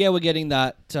 we're getting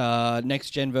that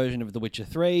next gen version of The Witcher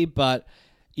 3, but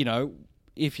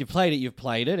if you played it, you've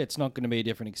played it. It's not going to be a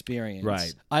different experience.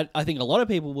 Right. I think a lot of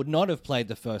people would not have played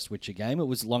the first Witcher game. It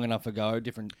was long enough ago,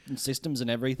 different systems and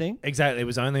everything. exactly, it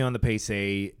was only on the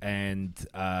PC, and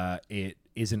it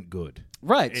isn't good.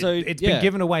 Right. So It's been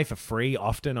given away for free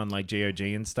often on like GOG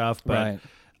and stuff, but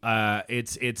Right.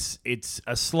 it's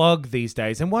a slog these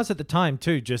days, and was at the time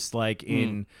too. Just like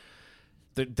in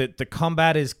the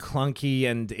combat is clunky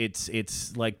and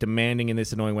it's like demanding in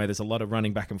this annoying way. There's a lot of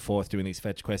running back and forth doing these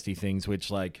fetch questy things,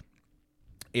 which like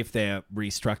if they're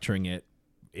restructuring it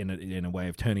in a way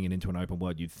of turning it into an open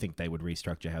world, you'd think they would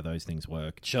restructure how those things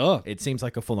work. Sure. It seems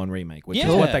like a full-on remake, which is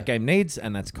Yeah. what that game needs,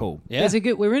 and that's cool. Yeah.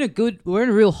 We're in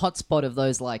a real hot spot of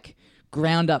those like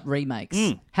ground up remakes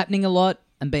happening a lot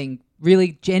and being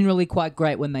really generally quite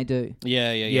great when they do.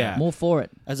 Yeah. More for it.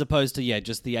 As opposed to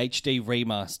just the HD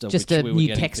remaster, Just which a we were new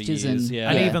getting textures for years. and- yeah.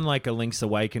 And Yeah. even like a Link's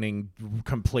Awakening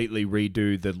completely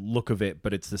redo the look of it,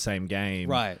 but it's the same game.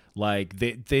 Right. Like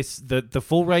the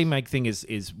full remake thing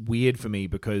is weird for me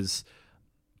because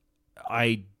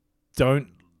I don't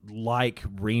like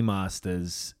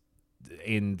remasters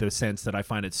in the sense that I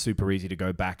find it super easy to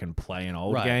go back and play an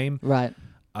old Right. game. Right.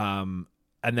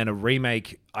 And then a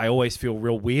remake, I always feel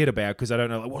real weird about because I don't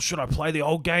know. Like, well, should I play the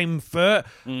old game first?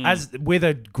 As with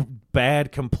a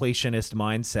bad completionist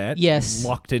mindset, Yes.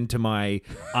 locked into my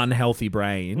unhealthy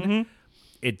brain,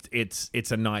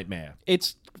 it's a nightmare.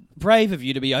 It's brave of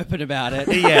you to be open about it.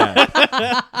 Yeah,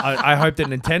 I hope that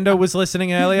Nintendo was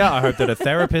listening earlier. I hope that a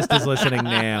therapist is listening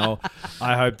now.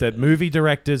 I hope that movie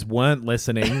directors weren't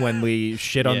listening when we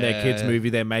shit on their kids' Yeah. movie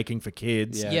they're making for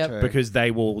kids. Yeah, Yep. true. Because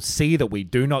they will see that we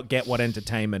do not get what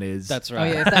entertainment is. That's Oh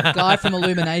right. yeah, if that guy from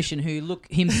Illumination who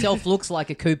himself looks like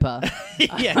a Cooper.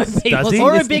 Yes. Does he?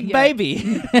 Or a listening, big yeah. baby.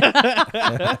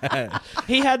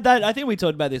 He had that. I think we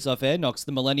talked about this off air, Knox,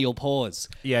 the millennial pause.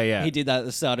 Yeah. He did that at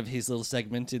the start of his little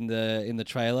segment in the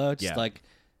trailer. Just Yeah. like,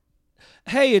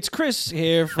 hey, it's Chris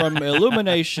here from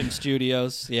Illumination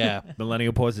Studios. Yeah.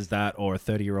 Millennial pause is that, or a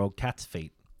 30-year-old cat's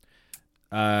feet.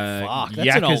 Fuck,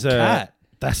 that's an old Yakuza- cat.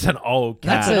 That's an old cat.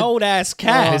 That's an old ass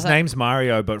cat. His name's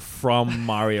Mario, but from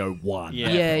Mario 1.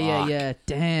 Yeah. Yeah.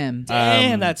 Damn.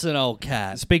 Damn, that's an old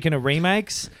cat. Speaking of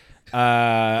remakes,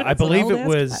 I That's an believe it old-ass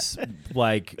was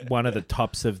like one of the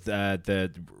tops of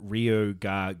the Ryo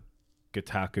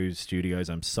Gataku Studios.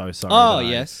 I'm so sorry. Oh, that I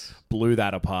yes. blew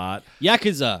that apart.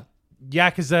 Yakuza.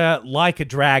 Yakuza, Like a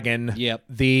Dragon. Yep.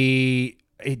 They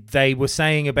were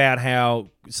saying about how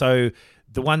the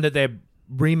one that they're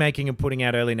remaking and putting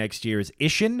out early next year is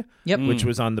Ishin, Yep. which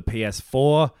was on the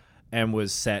PS4 and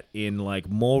was set in like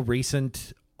more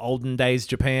recent olden days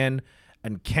Japan,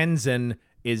 and Kenzen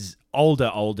is older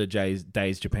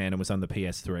days Japan and was on the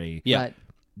PS3. Yeah. Right.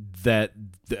 that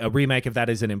a remake of that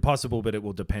isn't impossible, but it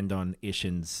will depend on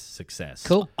Ishin's success.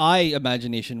 Cool. I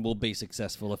imagine Ishin will be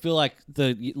successful. I feel like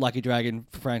the Lucky Dragon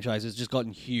franchise has just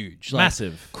gotten huge. Like,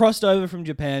 Massive. Crossed over from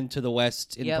Japan to the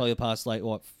West in Yep. probably the past,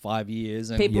 5 years.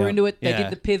 And People were into it. They Yeah.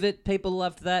 did the pivot. People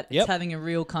loved that. Yep. It's having a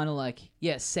real kind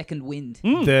of second wind.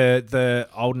 The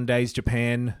olden days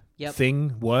Japan Yep.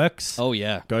 thing works. Oh,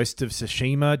 yeah. Ghost of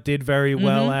Tsushima did very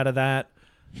well out of that.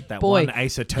 That Boy. one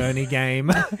Ace Attorney game.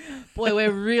 Boy,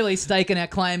 we're really staking our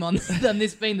claim on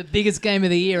this being the biggest game of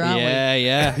the year, aren't Yeah,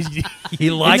 yeah.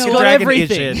 You like It's a got Dragon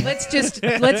everything. Ishin.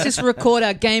 we? Let's just record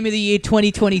our Game of the Year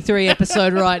 2023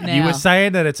 episode right now. You were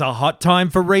saying that it's a hot time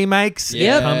for remakes.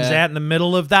 Yep. It comes out in the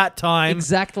middle of that time.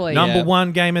 Exactly. Number Yeah.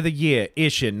 1 game of the year,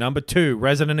 Ishin. Number 2,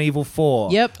 Resident Evil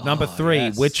 4. Yep. Number 3,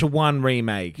 yes. Witcher 1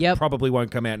 remake. Yep. Probably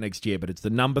won't come out next year, but it's the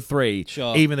number 3.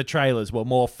 Sure. Even the trailers were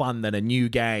more fun than a new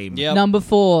game. Yep. Number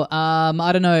 4, I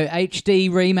don't know, HD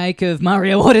remake of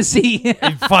Mario Odyssey.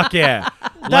 Fuck yeah.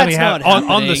 Let That's me have not on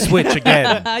the happening. Switch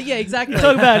again. Yeah, exactly.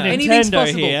 Talk about Anything's Nintendo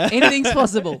possible. here. Anything's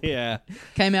possible. Yeah.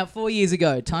 Came out 4 years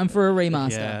ago. Time for a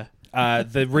remaster. Yeah.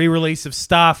 The re-release of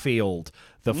Starfield.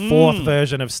 The 4th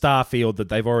version of Starfield that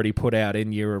they've already put out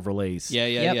in year of release. Yeah,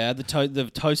 yeah, Yep. yeah. The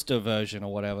toaster version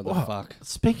or whatever the fuck.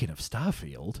 Speaking of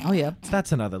Starfield, Oh, yeah.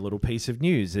 that's another little piece of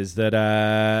news is that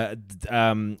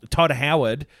Todd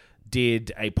Howard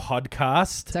did a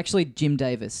podcast. It's actually Jim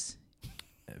Davis.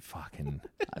 Fucking,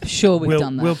 I'm sure we've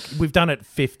done that. we've done it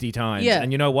 50 times. Yeah.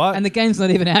 And you know what? And the game's not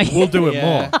even out yet. we'll do it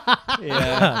Yeah. more.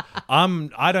 Yeah.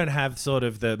 I don't have sort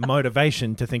of the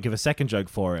motivation to think of a second joke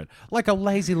for it. Like a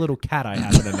lazy little cat I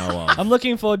happen to know of. I'm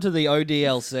looking forward to the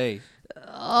ODLC.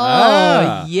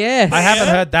 Oh, yes. I haven't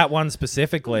heard that one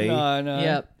specifically. No, no.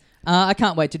 Yep. I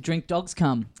can't wait to drink Dogs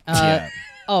Come. Yeah.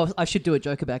 Oh, I should do a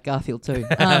joke about Garfield too.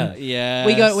 Yeah.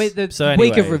 We go with the So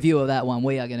week of anyway. review of that one.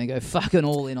 We are going to go fucking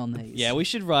all in on these. Yeah, we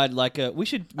should write we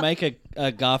should make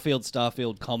a Garfield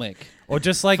Starfield comic. Or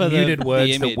just like For the- muted the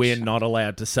words that image. we're not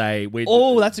allowed to say.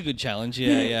 Oh, that's a good challenge.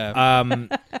 Yeah, yeah.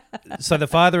 So the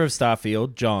father of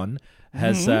Starfield, John,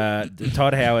 has Mm-hmm.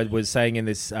 Todd Howard was saying in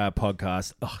this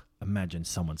podcast, "Ugh, imagine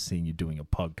someone seeing you doing a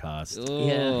podcast.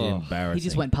 Yeah. Oh. Embarrassing. He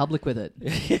just went public with it.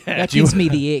 That gives me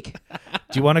the ick.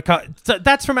 Do you want to cut? So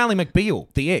that's from Ally McBeal,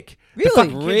 the ick. The Really?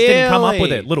 fucking kids didn't come up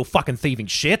with Really? it. Little fucking thieving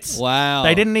shits. Wow.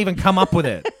 They didn't even come up with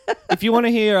it. If you want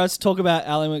to hear us talk about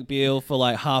Ally McBeal for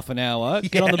like half an hour,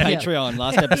 get on the Yeah. Patreon.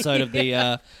 Last episode of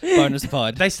the bonus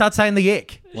pod. They start saying the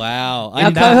ick. Wow. I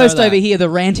Our did not know co-host that. over here, the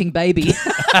ranting baby.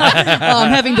 Oh,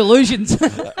 I'm having delusions.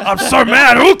 I'm so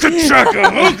mad. Who can check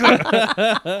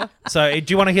it? So,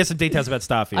 do you want to hear some details about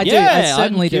Starfield? I do. Yeah,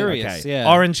 certainly I'm do. curious. Okay.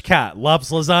 Yeah. Orange Cat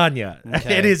loves lasagna.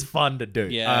 Okay. It is fun to do.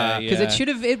 Yeah, Because yeah.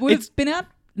 it would have been out.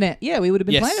 Now. Yeah, we would have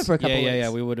been Yes. playing it for a couple yeah, of yeah, weeks. yeah.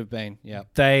 We would have been. Yeah.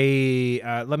 They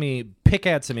let me pick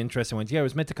out some interesting ones. Yeah, it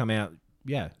was meant to come out.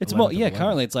 Yeah, It's 11th more. of Yeah. 11th.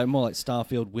 Currently, it's like more like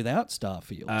Starfield without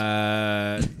Starfield.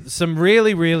 Some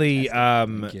really, really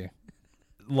Thank you.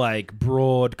 like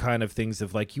broad kind of things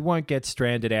of like you won't get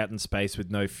stranded out in space with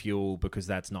no fuel because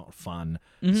that's not fun.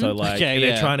 So like Okay, they're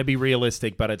yeah. trying to be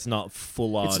realistic, but it's not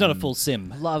full on. It's not a full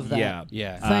sim. Love that. Yeah,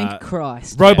 Yeah. Thank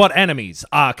Christ. Robot enemies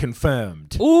are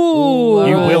confirmed. Ooh.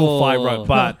 You Right. will fight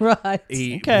robot, but Right.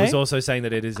 he Okay. was also saying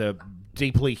that it is a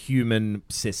deeply human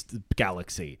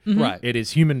galaxy. Right. It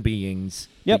is human beings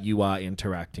Yep. that you are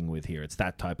interacting with here. It's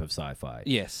that type of sci-fi.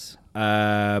 Yes.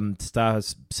 Star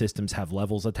systems have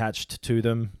levels attached to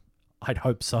them. I'd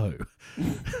hope so.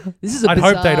 This is a I'd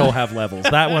bizarre... hope they'd all have levels.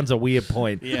 That one's a weird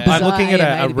point. Yeah. I'm Bizarre looking at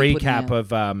AMA a to be putting recap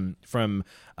out. of from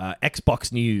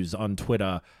Xbox News on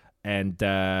Twitter, and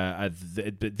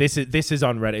this is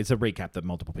on Reddit. It's a recap that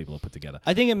multiple people have put together.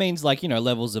 I think it means like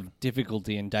levels of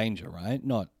difficulty and danger, right?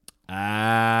 Not. It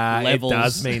Levels.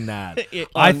 does mean that. It-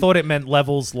 I thought it meant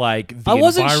levels like the I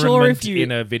wasn't sure environment if you-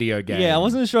 in a video game. Yeah, I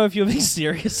wasn't sure if you were being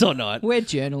serious or not. We're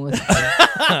journalists.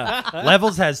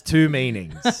 Levels has two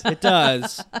meanings. It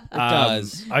does. It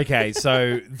does. Okay,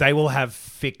 so they will have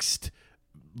fixed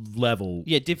level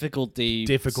Yeah,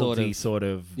 difficulty. sort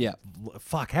of. Yeah.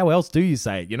 Fuck, how else do you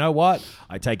say it? You know what?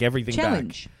 I take everything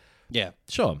Challenge. back. Yeah.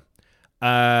 Sure.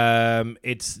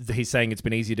 He's saying it's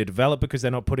been easier to develop because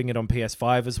they're not putting it on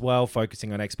PS5 as well.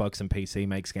 Focusing on Xbox and PC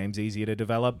makes games easier to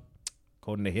develop,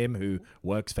 according to him, who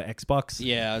works for Xbox.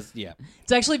 Yeah. Yeah.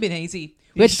 It's actually been easy.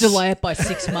 We had to delay it by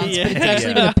 6 months, but it's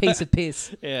actually been a piece of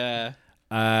piss. Yeah.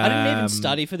 I didn't even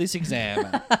study for this exam.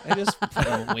 I just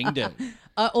fucking winged it.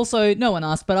 Also, no one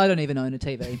asked, but I don't even own a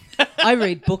TV. I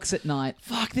read books at night.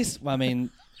 Fuck this. I mean,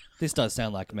 this does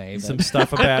sound like me. But Some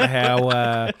stuff about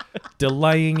how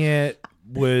delaying it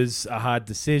was a hard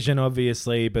decision,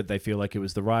 obviously, but they feel like it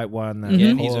was the right one. yeah,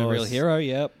 and he's a real hero.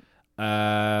 Yep.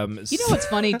 You know what's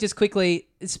funny? Just quickly,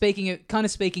 speaking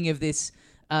of this,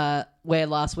 where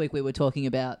last week we were talking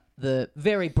about the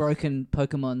very broken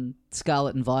Pokemon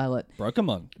Scarlet and Violet.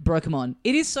 Brokemon.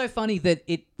 It is so funny that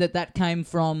that came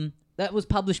from, that was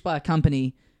published by a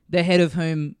company, the head of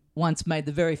whom once made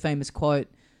the very famous quote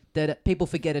that people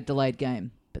forget a delayed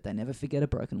game, but they never forget a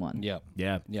broken one. Yeah.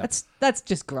 Yeah. That's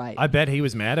just great. I bet he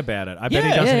was mad about it. I bet he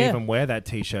Yeah, doesn't yeah. even wear that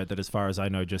T-shirt that, as far as I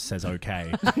know, just says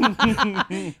okay.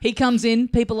 He comes in,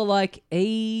 people are like,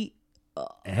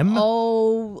 M?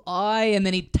 and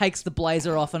then he takes the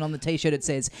blazer off, and on the T-shirt it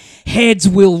says, "Heads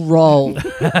will roll."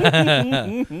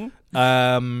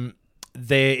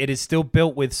 It is still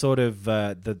built with sort of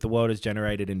the world is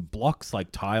generated in blocks, like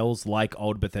tiles, like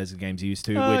old Bethesda games used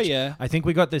to. Oh, which yeah. I think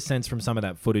we got this sense from some of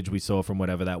that footage we saw from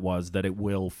whatever that was, that it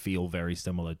will feel very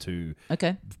similar to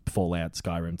Okay. Fallout,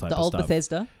 Skyrim type The of old stuff.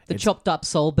 Bethesda. The It's- chopped up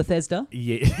soul Bethesda.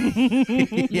 Yeah,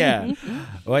 yeah.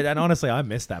 Well, and honestly, I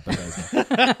miss that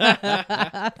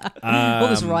Bethesda. All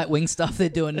this right wing stuff they're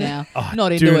doing now.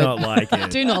 Not into Do it. not like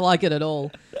it. Do not like it at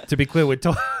all. To be clear, we're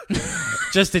talking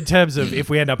just in terms of if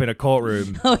we end up in a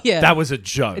courtroom. Oh, yeah. That was a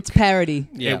joke. It's parody.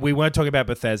 Yeah. We weren't talking about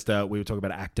Bethesda. We were talking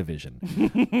about Activision.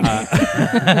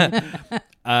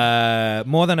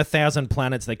 More than 1,000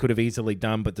 planets they could have easily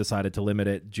done, but decided to limit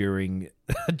it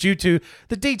due to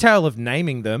the detail of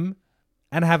naming them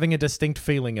and having a distinct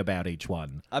feeling about each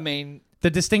one. I mean, The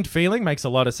distinct feeling makes a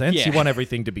lot of sense. Yeah. You want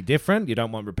everything to be different. You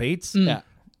don't want repeats. yeah.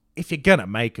 If you're gonna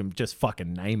make them, just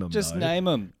fucking name them. Just though. name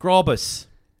them. Grobus.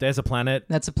 There's a planet.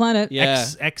 That's a planet. Yeah.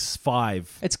 X5.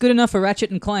 It's good enough for Ratchet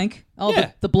and Clank. Oh,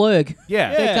 Yeah. the Blurg.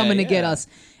 Yeah. They're coming to yeah. get us.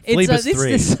 Phoebus 3.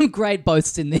 There's some great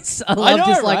boasts in this. I love know,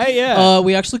 just like, right? Yeah.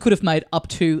 we actually could have made up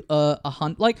to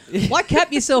 100. Like, why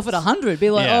cap yourself at 100? Be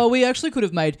like, Yeah. we actually could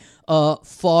have made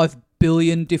 5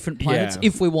 billion different planets Yeah.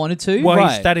 if we wanted to. Well,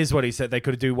 Right. that is what he said. They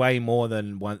could do way more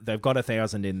than one. They've got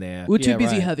 1,000 in there. We're too Yeah,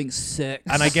 busy right. having sex.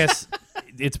 And I guess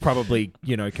it's probably,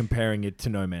 comparing it to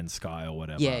No Man's Sky or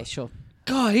whatever. Yeah, sure.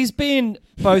 God, he's been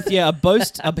both, a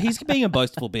boast. He's being a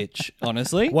boastful bitch,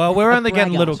 honestly. Well, we're only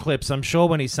getting braggart. little clips. I'm sure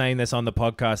when he's saying this on the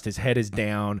podcast, his head is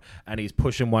down and he's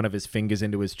pushing one of his fingers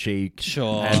into his cheek.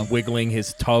 Sure. And wiggling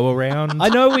his toe around. I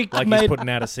know we like he's putting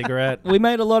out a cigarette. we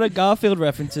made a lot of Garfield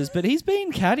references, but he's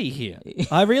being catty here.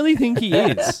 I really think he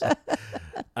is.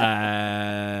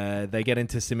 They get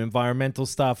into some environmental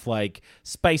stuff like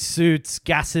spacesuits,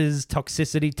 gases,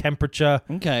 toxicity, temperature.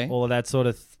 Okay. All of that sort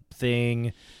of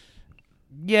thing.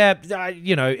 Yeah,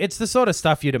 it's the sort of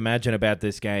stuff you'd imagine about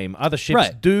this game. Other ships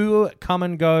Right. do come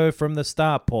and go from the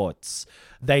starports.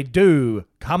 They do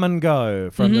come and go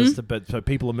from but so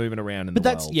people are moving around in But the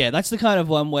that's world. that's the kind of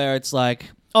one where it's like,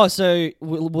 oh, so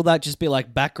will that just be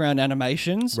like background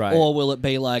animations, Right. or will it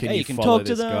be like, Can hey, you you can follow talk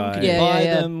to this them, guy? can you Yeah, buy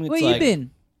yeah. them? It's Where like, you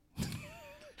been?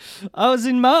 I was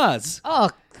in Mars. Oh,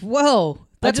 whoa.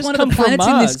 That's just one of come the from planets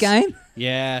in this Mars. game.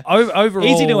 Yeah, Overall,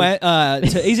 easy to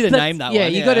name that yeah,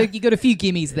 one. you got a few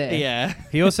gimmies there. yeah.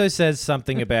 He also says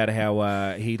something about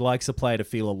how he likes a player to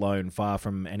feel alone, far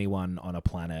from anyone on a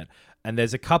planet. And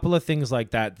there's a couple of things like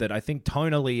that I think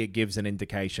tonally it gives an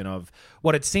indication of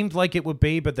what it seemed like it would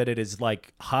be, but that it is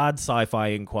like hard sci-fi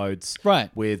in quotes,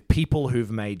 Right. with people who've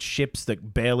made ships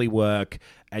that barely work,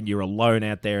 and you're alone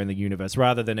out there in the universe,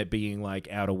 rather than it being like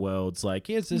Outer Worlds. Like,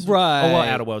 yes, this Right. Oh, well,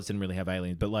 Outer Worlds didn't really have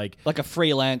aliens, but like. Like a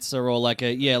freelancer or like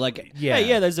a Yeah.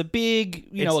 hey, there's a big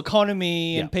It's-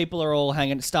 economy yeah. and people are all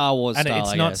hanging Star Wars And style. it's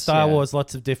I not guess. Star Yeah. Wars,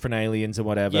 lots of different aliens and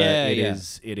whatever. Yeah, It yeah.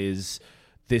 is.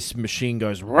 This machine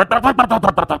goes, Right.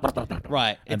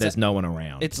 and there's no one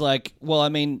around. It's like, well, I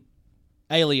mean,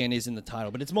 Alien is in the title,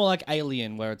 but it's more like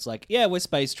Alien, where it's like, yeah, we're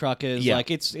space truckers. Yeah.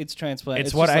 Like it's transplant.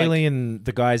 It's what just like- Alien,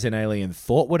 the guys in Alien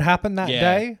thought would happen that Yeah.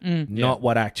 day, Mm. not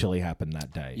what actually happened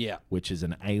that day. Yeah. Which is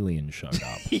an alien showed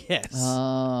up. yes.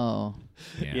 Oh.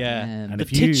 yeah. man. And The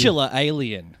if you- titular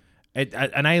alien.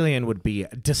 An alien would be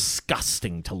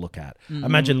disgusting to look at.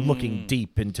 Imagine looking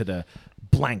deep into the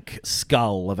blank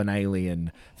skull of an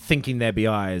alien, thinking there be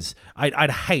eyes.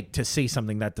 I'd hate to see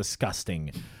something that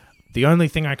disgusting. The only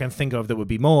thing I can think of that would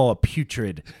be more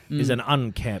putrid is an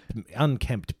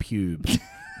unkempt pube.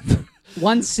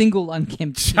 One single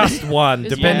unkempt Just one,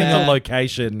 Just depending one. on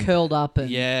location. curled up and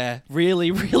Yeah.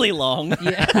 Really, really long.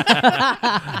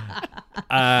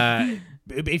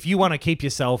 If you want to keep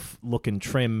yourself looking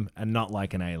trim and not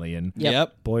like an alien,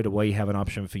 Yep. boy, do we have an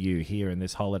option for you here in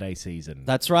this holiday season.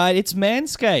 That's right. It's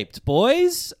Manscaped,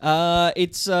 boys.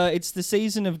 It's the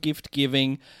season of gift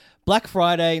giving. Black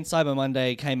Friday and Cyber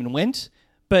Monday came and went,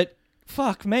 but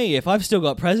fuck me if I've still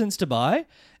got presents to buy.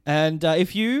 And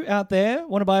if you out there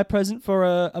want to buy a present for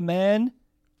a man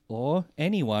or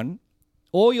anyone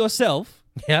or yourself,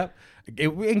 Yep.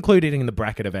 included in the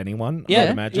bracket of anyone, Yeah. I'd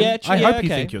imagine. Yeah, I hope you okay.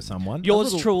 think you're someone.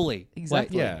 Yours truly.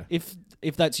 Exactly. Yeah.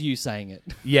 If that's you saying it.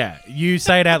 Yeah, you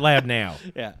say it out loud now.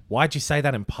 Yeah. Why'd you say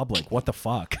that in public? What the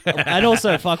fuck? And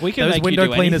also, fuck, we can Those make window you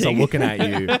do cleaners anything. are looking at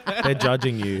you. They're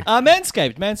judging you.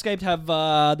 Manscaped. Manscaped have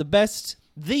the best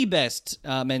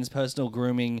men's personal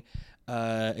grooming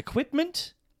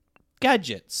equipment,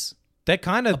 gadgets, They're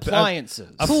kind of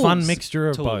appliances, a Tools. fun mixture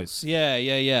of tools. both.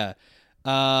 Yeah.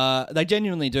 They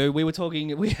genuinely do.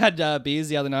 We had beers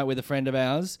the other night with a friend of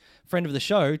ours, friend of the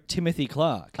show, Timothy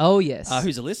Clark, Oh yes.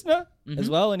 who's a listener as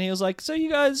well, and he was like, "So you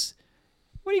guys,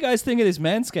 what do you guys think of this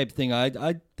Manscaped thing? I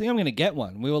think I'm going to get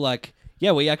one." We were like,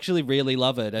 "Yeah, we actually really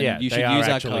love it, and Yeah, you they should are use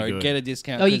our actually code, good. get a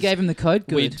discount." Oh, you 'cause gave him the code.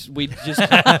 Good. We just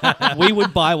we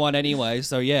would buy one anyway,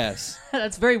 so yes.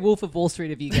 That's very Wolf of Wall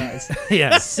Street of you guys.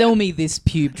 Yeah. Sell me this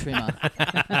pube trimmer.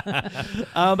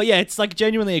 But yeah, it's like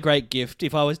genuinely a great gift.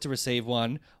 If I was to receive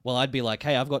one, well, I'd be like,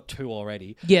 "Hey, I've got 2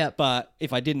 already." Yeah. But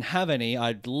if I didn't have any,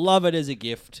 I'd love it as a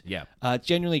gift. Yeah.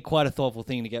 Genuinely quite a thoughtful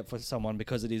thing to get for someone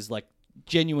because it is like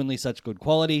genuinely such good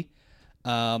quality.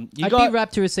 I'd be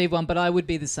rapt to receive one, but I would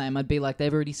be the same. I'd be like,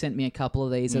 they've already sent me a couple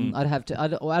of these, and I'd have to. I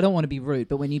don't want to be rude,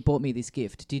 but when you bought me this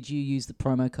gift, did you use the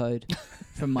promo code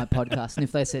from my podcast? And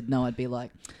if they said no, I'd be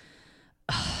like,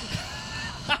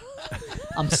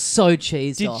 I'm so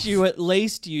cheesed off. Did you at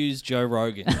least use Joe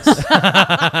Rogan's?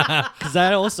 Because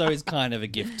that also is kind of a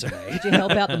gift to me. Did you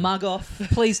help out the mug off?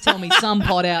 Please tell me some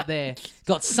pod out there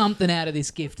got something out of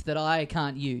this gift that I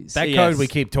can't use. That Yes. code we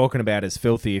keep talking about is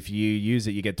filthy. If you use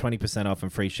it, you get 20% off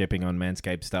and free shipping on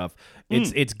Manscaped stuff.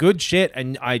 It's good shit,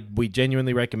 and we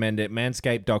genuinely recommend it.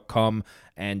 Manscaped.com,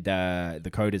 and the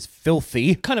code is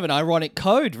filthy. Kind of an ironic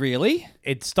code, really.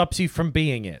 It stops you from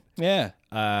being it. Yeah.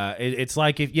 It's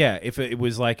like if it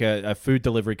was like a food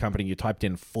delivery company, you typed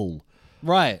in full.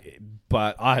 Right.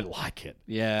 But I like it.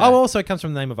 Yeah. Oh, also it comes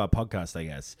from the name of our podcast, I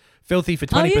guess. Filthy for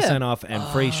 20% off and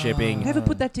free shipping. Never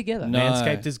put that together. No.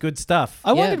 Manscaped is good stuff.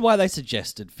 I wondered why they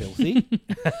suggested Filthy.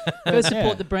 Go support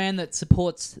Yeah. the brand that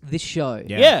supports this show.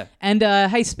 Yeah. And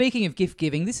hey, speaking of gift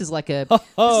giving, this is like a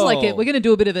we're going to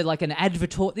do a bit of an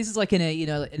advertorial. This is like in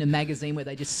a magazine where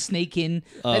they just sneak in.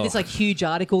 They have this like huge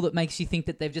article that makes you think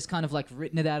that they've just kind of like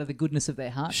written it out of the goodness of their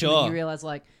heart. Sure. And then you realize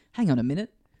like, hang on a minute.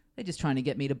 They're just trying to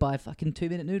get me to buy fucking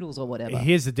 2-minute noodles or whatever.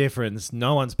 Here's the difference.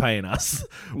 No one's paying us.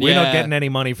 We're not Yeah. getting any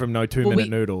money from no 2-minute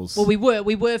noodles. Well, we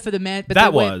were for the man, but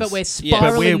That we're was. we're Yeah. But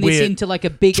spiraling we're- this into like a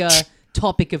bigger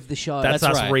topic of the show. That's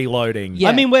That's us right. reloading. Yeah.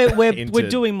 I mean, we're Into-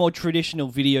 doing more traditional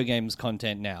video games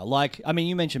content now. Like, I mean,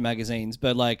 you mentioned magazines,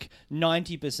 but like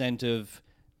 90% of,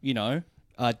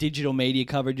 digital media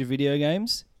coverage of video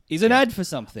games is an ad for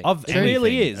something. Of it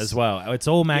really anything is. as well. It's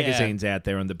all magazines out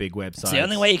there on the big websites. It's the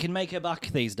only way you can make a buck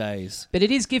these days. But it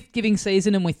is gift giving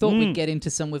season, and we thought we'd get into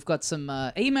some. We've got some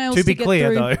emails To be get clear,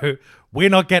 through. though, we're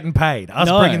not getting paid. Us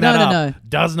No. bringing that No, up no.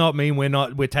 does not mean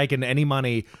we're taking any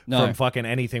money No. from fucking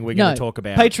anything we're No. going to talk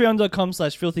about.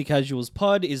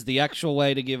 Patreon.com/filthycasualspod is the actual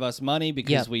way to give us money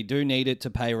because Yep. we do need it to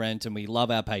pay rent and we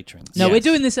love our patrons. No, Yes. we're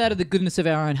doing this out of the goodness of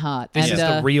our own heart. This and is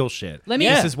the real shit. let me-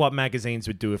 This Yeah. is what magazines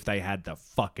would do if they had the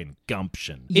fucking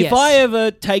gumption. Yes. If I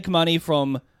ever take money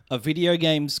from a video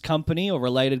games company or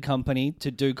related company to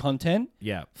do content,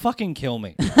 Yeah. fucking kill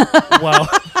me. Well,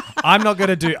 I'm not going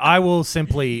to do. I will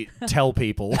simply tell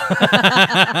people.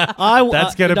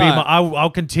 That's going to be. I'll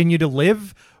continue to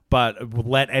live, but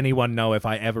let anyone know if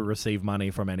I ever receive money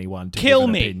from anyone to Kill give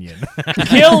an me. opinion.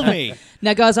 kill me.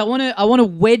 Now, guys, I want to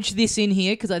wedge this in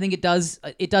here because I think it does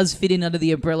fit in under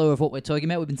the umbrella of what we're talking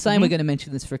about. We've been saying we're going to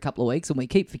mention this for a couple of weeks, and we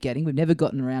keep forgetting. We've never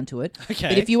gotten around to it. Okay.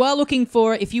 But if you are looking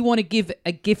for, if you want to give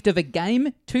a gift of a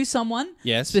game to someone,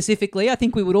 Yes. specifically, I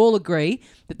think we would all agree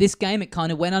that this game, it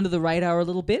kind of went under the radar a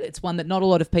little bit. It's one that not a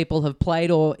lot of people have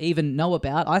played or even know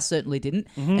about. I certainly didn't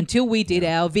until we did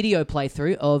our video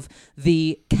playthrough of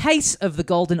the Case of the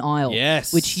Golden Isle.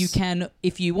 Yes. Which you can,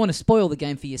 if you want to spoil the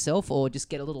game for yourself or just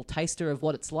get a little taster of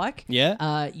what it's like.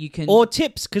 Yeah. You can. Or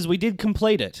tips, because we did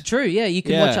complete it. True, yeah. You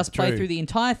can Yeah, watch us play true. through the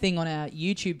entire thing on our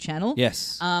YouTube channel.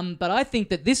 Yes. But I think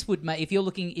that this would make, if you're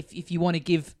looking, if you want to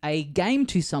give a game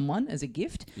to someone as a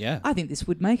gift, Yeah. I think this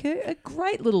would make a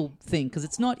great little thing because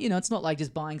it's not, it's not like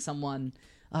just buying someone,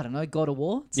 I don't know, God of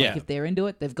War. It's Yeah. like if they're into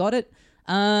it, they've got it.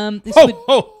 This Ho, would,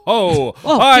 ho, ho.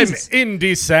 Oh, I'm Jesus.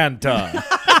 Indie Santa.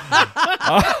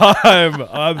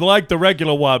 I'm like the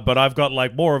regular one, but I've got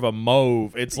like more of a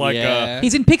mauve. It's like Yeah.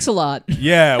 he's in pixel art.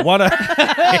 one of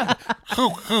Ho,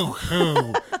 ho,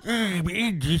 ho. I'm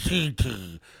Indie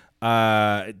Santa.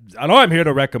 And I'm here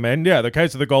to recommend, the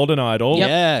Case of the Golden Idol. Yep.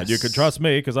 Yes. And you can trust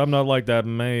me because I'm not like that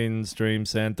mainstream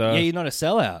Santa. Yeah, you're not a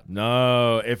sellout.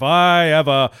 No, if I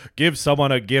ever give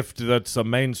someone a gift that's a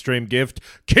mainstream gift,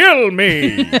 kill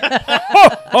me. Ho,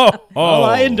 ho, ho. Well,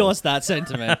 I endorse that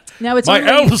sentiment. Now it's My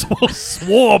only, elves will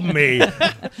swarm me.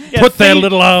 Put their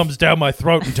little arms down my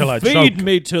throat until I choke. Feed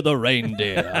me to the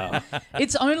reindeer.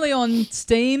 it's only on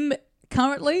Steam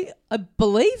currently, I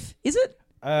believe. Is it?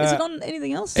 Is it on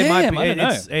anything else? It might be. I don't know.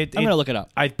 I'm I'm going to look it up.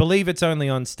 I believe it's only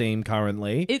on Steam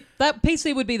currently. That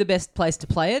PC would be the best place to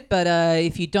play it, but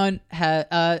if you don't have,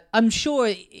 I'm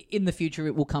sure in the future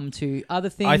it will come to other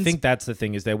things. I think that's the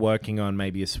thing is they're working on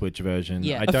maybe a Switch version.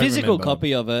 Yeah. I A don't A physical remember.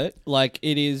 copy of it, like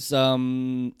it is. Oh,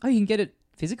 you can get it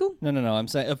physical. No. I'm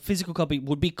saying a physical copy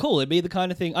would be cool. It'd be the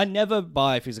kind of thing. I never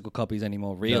buy physical copies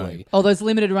anymore. Really. Oh, those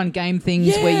limited run game things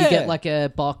where you Yeah. get like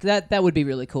a box. That would be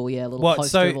really cool. Yeah, a little Well, poster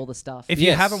so of all the stuff. If you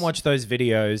Yes. haven't watched those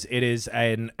videos, it is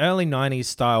an early 90s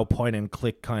style point and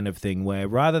click kind of thing where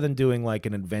rather than doing like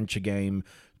an adventure game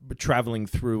traveling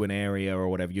through an area or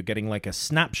whatever, you're getting like a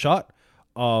snapshot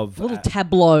of a little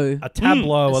tableau. a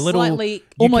tableau, a a little. slightly- You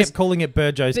almost- kept calling it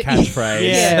Burjo's catchphrase.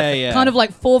 Yeah. Kind of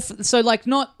like so like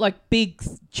not like big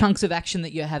chunks of action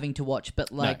that you're having to watch,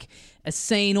 but like a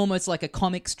scene, almost like a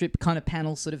comic strip kind of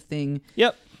panel sort of thing.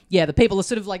 Yep. Yeah, the people are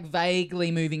sort of like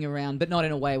vaguely moving around, but not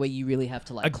in a way where you really have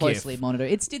to like A closely GIF. monitor.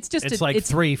 It's just It's like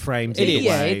 3 frames It either is.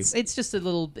 yeah, way. it's just a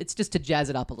little. It's just to jazz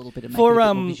it up a little bit and make For, it a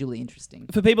bit more visually interesting.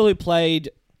 For people who played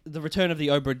The Return of the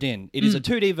Obra Dinn, it is a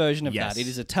 2D version of Yes. that. It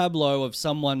is a tableau of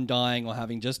someone dying or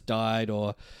having just died,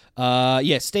 or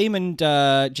Steam and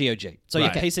GOG. So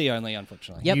Right. PC only,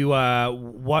 unfortunately. Yep. You are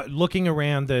looking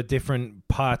around the different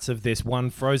parts of this one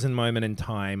frozen moment in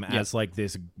time as like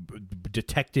this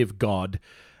detective god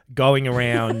going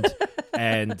around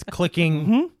and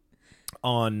clicking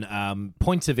on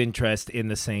points of interest in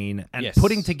the scene and Yes.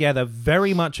 putting together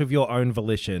very much of your own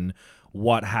volition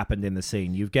what happened in the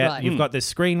scene. You've got this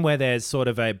screen where there's sort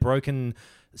of a broken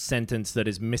sentence that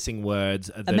is missing words.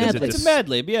 That Mad is Lib. It's a Mad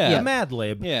Lib, yeah. a Mad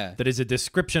Lib Yeah. that is a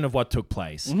description of what took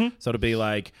place. So it'll be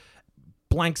like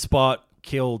blank spot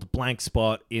killed blank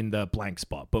spot in the blank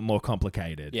spot, but more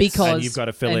complicated. Yes. Because- and you've got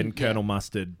to fill in and- Colonel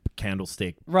Mustard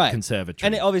Candlestick Right. Conservatory.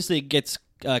 And it obviously gets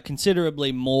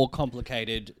considerably more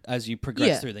complicated as you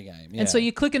progress through the game. Yeah. And so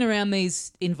you're clicking around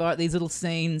these little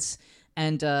scenes,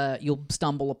 and you'll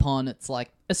stumble upon it's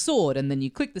like a sword, and then you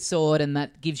click the sword, and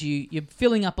that gives you're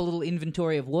filling up a little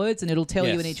inventory of words, and it'll tell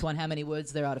you in Yes. each one how many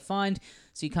words there are to find.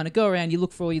 So you kind of go around, you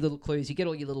look for all your little clues, you get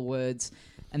all your little words,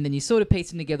 and then you sort of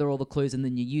piecing together all the clues, and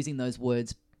then you're using those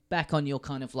words back on your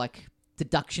kind of like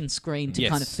deduction screen to Yes.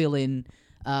 kind of fill in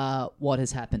what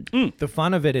has happened. the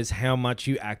fun of it is how much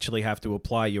you actually have to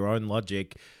apply your own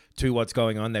logic to what's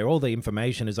going on there. All the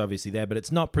information is obviously there, but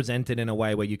it's not presented in a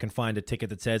way where you can find a ticket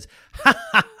that says, ha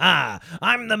ha ha,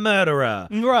 I'm the murderer.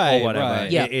 Right, Or whatever.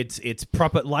 right. Yeah. It's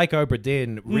proper, like Obra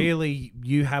Dinn, really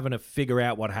you having to figure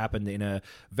out what happened in a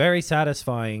very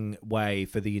satisfying way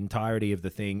for the entirety of the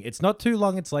thing. It's not too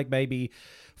long. It's like maybe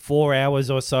 4 hours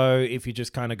or so if you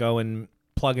just kind of go and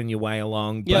plugging your way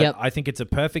along. But Yep. I think it's a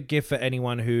perfect gift for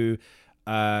anyone who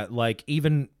like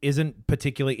even isn't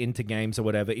particularly into games or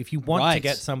whatever. If you want to Right.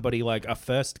 get somebody like a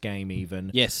first game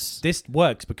even, Yes. this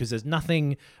works because there's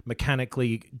nothing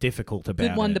mechanically difficult about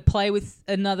Good one it. to play with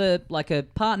another, like a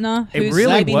partner It who's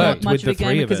really maybe worked not much with of a the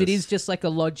three gamer of because it us. is just like a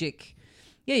logic.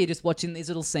 Yeah, you're just watching these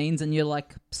little scenes and you're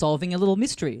like solving a little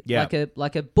mystery, Yeah.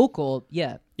 like a book or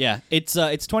Yeah, it's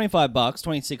 $25,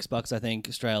 $26 I think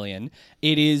Australian.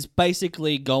 It is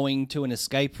basically going to an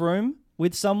escape room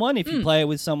with someone if you play it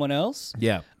with someone else.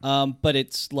 Yeah. But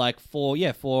it's like 4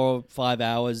 or 5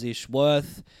 hours ish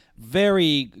worth.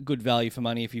 Very good value for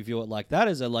money if you view it like that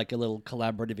as a little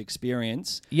collaborative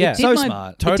experience. Yeah. did so my-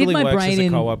 smart. did Totally my works brain as a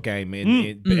in- co-op game,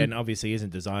 and obviously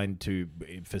isn't designed to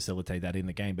facilitate that in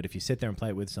the game. But if you sit there and play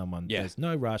it with someone, Yeah. there's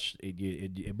no rush.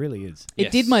 It really is. It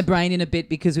Yes. did my brain in a bit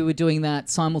because we were doing that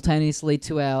simultaneously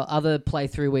to our other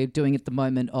playthrough we're doing at the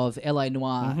moment of LA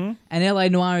Noire. And LA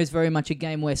Noire is very much a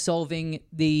game where solving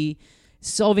the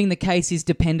case is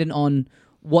dependent on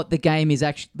what the game is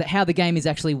actually, how the game is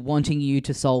actually wanting you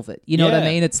to solve it. You know what I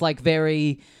Yeah. mean? It's like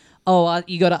very,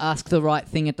 you got to ask the right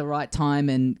thing at the right time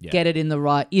and Yeah. get it in the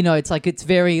right, it's like, it's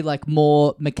very like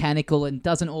more mechanical and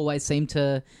doesn't always seem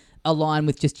to align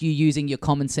with just you using your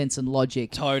common sense and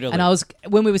logic. Totally. And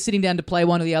when we were sitting down to play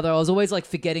one or the other, I was always like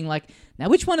forgetting like, now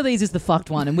which one of these is the fucked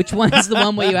one and which one is the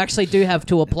one where you actually do have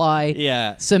to apply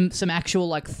Yeah. some actual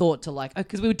like thought to like,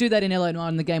 because we would do that in LA Noire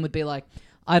and the game would be like,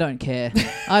 I don't care.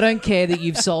 I don't care that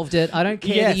you've solved it. I don't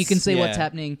care that you can see what's yeah.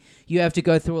 happening. You have to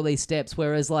go through all these steps.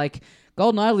 Whereas like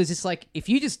Golden Idol is just like, if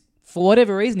you just for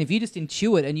whatever reason, if you just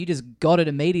intuit and you just got it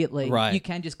immediately, Right. you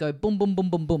can just go boom, boom, boom,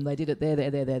 boom, boom. They did it there.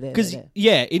 Because,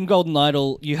 in Golden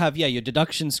Idol, you have, your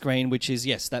deduction screen, which is,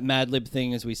 yes, that Mad Lib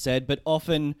thing, as we said, but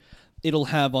often it'll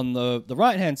have on the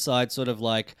right-hand side sort of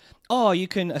like, you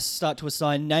can start to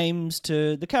assign names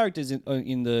to the characters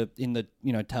in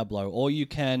the tableau, or you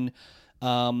can...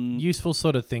 Useful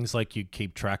sort of things like you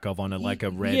keep track of on a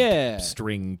red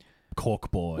string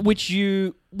corkboard. Which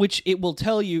it will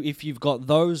tell you if you've got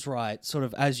those right sort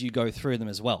of as you go through them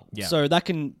as well. Yeah. So that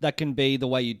can be the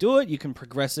way you do it. You can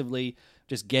progressively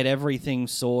just get everything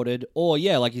sorted. Or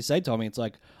like you say, Tommy, it's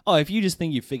like, if you just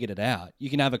think you figured it out, you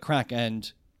can have a crack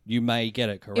and you may get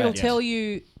it correct. it'll tell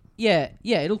you,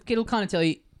 it'll kind of tell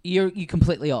you you're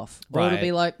completely off. Or it'll Right.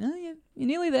 be like, oh, yeah, you're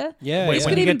nearly there. Yeah. When This you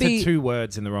could even get to be- 2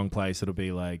 words in the wrong place, it'll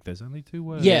be like, there's only 2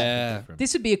 words. Yeah. Different.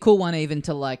 This would be a cool one even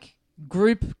to like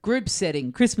group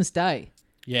setting, Christmas Day.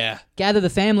 Yeah. Gather the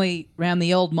family around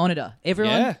the old monitor.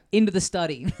 Everyone Yeah. into the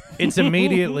study. It's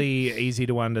immediately easy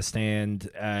to understand.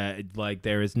 Like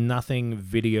there is nothing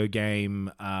video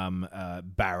game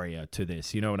barrier to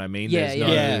this. You know what I mean? Yeah, There's yeah.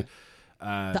 no, Yeah.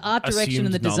 The art direction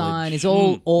and the assumed design knowledge. is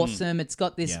all awesome. It's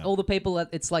got this, Yeah. all the people,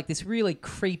 it's like this really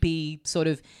creepy sort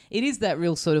of, it is that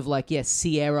real sort of like,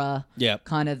 Sierra, Yep.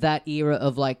 kind of that era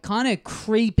of like kind of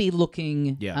creepy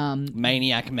looking, Yeah.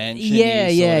 Maniac Mansion.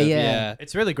 Yeah.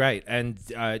 It's really great, and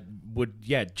would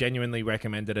genuinely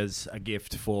recommend it as a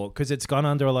gift because it's gone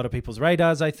under a lot of people's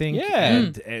radars, I think. Yeah.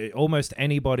 And almost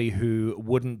anybody who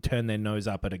wouldn't turn their nose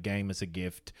up at a game as a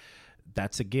gift,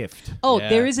 that's a gift. Oh, Yeah.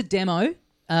 there is a demo,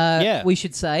 Yeah. we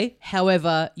should say.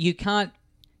 However, you can't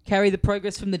carry the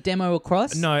progress from the demo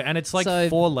across. No, and it's like So-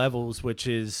 4 levels, which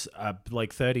is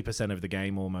like 30% of the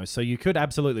game almost. So you could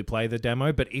absolutely play the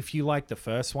demo, but if you like the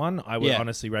first one, I would Yeah.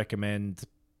 honestly recommend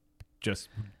just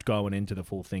going into the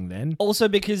full thing then. Also,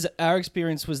 because our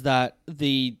experience was that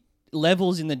the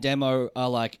levels in the demo are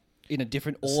like in a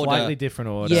different order. Slightly different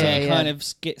order. Yeah, So you yeah. kind of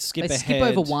skip They ahead. skip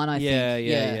over one, I think. Yeah.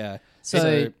 Yeah.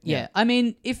 So, I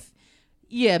mean,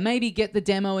 maybe get the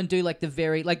demo and do like the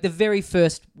very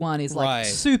first one is like Right.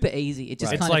 super easy. It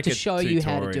just It's kind like of to a show you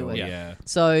how to do it. tutorial, yeah.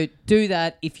 So do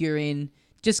that if you're in.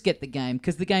 Just get the game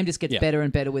because the game just gets Yeah. better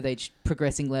and better with each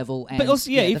progressing level. And But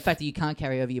also, the if- fact that you can't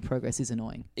carry over your progress is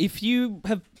annoying. If you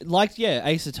have liked,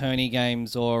 Ace Attorney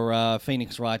games or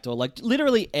Phoenix Wright or like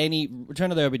literally any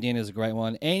Return of the Obra Dinn is a great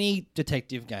one. Any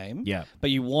detective game, Yeah. But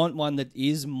you want one that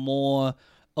is more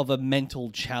of a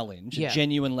mental challenge, Yeah. a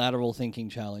genuine lateral thinking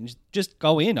challenge. Just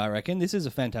go in. I reckon this is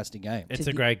a fantastic game. It's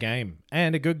a great game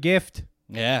and a good gift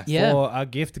Yeah. Yeah. for a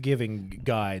gift-giving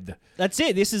guide. That's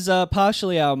it. This is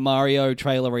partially our Mario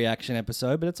trailer reaction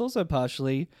episode, but it's also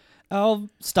partially our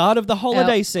start of the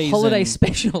holiday Our season. holiday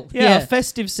special. Yeah, our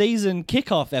festive season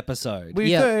kickoff episode.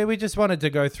 We just wanted to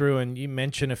go through and you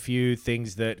mention a few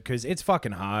things that, because it's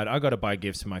fucking hard. I got to buy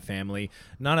gifts for my family.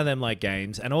 None of them like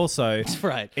games. And also,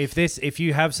 Right. if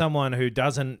you have someone who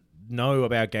doesn't know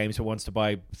about games but wants to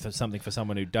buy something for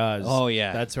someone who does, Oh,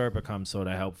 yeah. that's where it becomes sort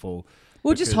of helpful.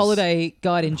 Well, just because- holiday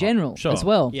guide in general Sure. as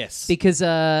well. Yes. Because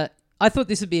I thought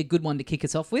this would be a good one to kick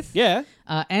us off with. Yeah.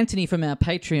 Anthony from our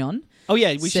Patreon. Oh,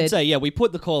 yeah, we should said- say, we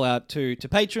put the call out to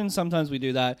patrons. Sometimes we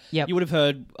do that. Yep. You would have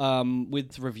heard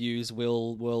with reviews,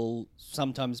 we'll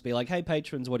sometimes be like, hey,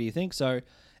 patrons, what do you think? So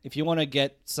if you want to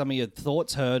get some of your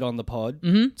thoughts heard on the pod,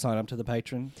 sign up to the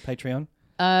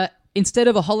Patreon. Instead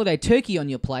of a holiday turkey on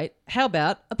your plate, how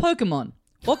about a Pokemon?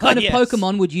 What kind of Yes.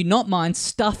 Pokemon would you not mind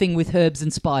stuffing with herbs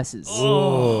and spices?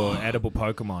 Oh, edible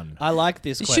Pokemon. I like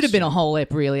this It question. should have been a whole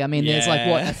ep, really. I mean, there's like,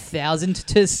 what, Yeah. 1,000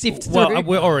 to sift through? Well,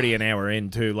 we're already an hour in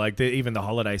too. Like even the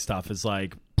holiday stuff is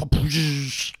like.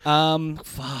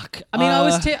 Fuck. I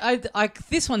mean,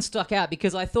 this one stuck out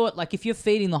because I thought, like, if you're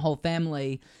feeding the whole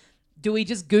family, do we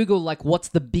just Google, like, what's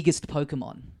the biggest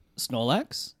Pokemon?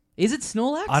 Snorlax? Is it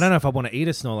Snorlax? I don't know if I want to eat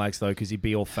a Snorlax though, because he'd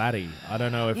be all fatty. I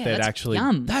don't know if Yeah, they'd that's actually.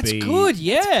 yum. That's be- good,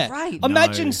 yeah. great.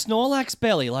 Imagine No. Snorlax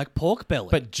belly, like pork belly.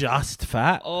 but just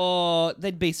fat. oh,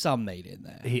 there'd be some meat in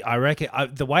there. I reckon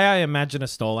the way I imagine a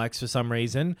Snorlax for some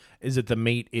reason is that the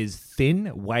meat is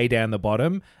thin, way down the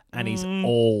bottom, and he's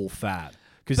all fat.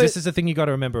 Because this is the thing you got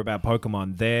to remember about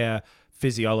Pokemon. Their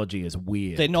physiology is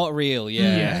weird. They're not real,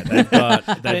 yeah. Yeah, they've got.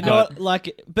 They're They've got. not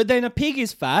like. But then a pig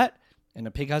is fat, and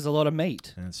a pig has a lot of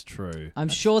meat. That's true. I'm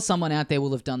sure someone out there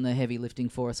will have done the heavy lifting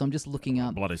for us. I'm just looking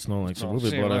up. Bloody Snorlax. Oh,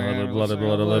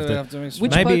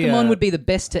 Which Maybe, Pokemon would be the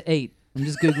best to eat? I'm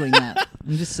just Googling that.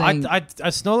 I'm just saying. A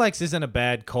Snorlax isn't a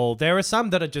bad call. There are some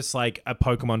that are just like a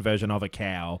Pokemon version of a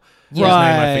cow. Whose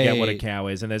Right. name I forget what a cow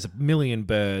is, and there's a million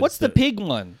birds. What's the pig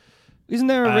one? Isn't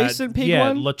there a recent pig yeah,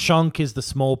 one? Lechonk is the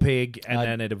small pig, and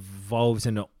then it evolves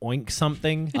into Oink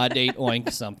something. I'd eat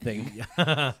oink something.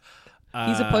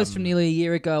 Here's a post from nearly a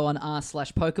year ago on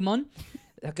r/Pokemon.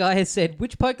 A guy has said,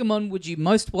 which Pokemon would you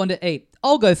most want to eat?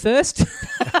 I'll go first.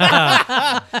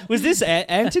 Was this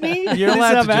Anthony? You're This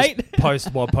allowed our to mate? just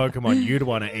post what Pokemon you'd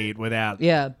want to eat without.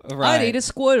 Yeah. Right. I'd eat a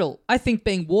Squirtle. I think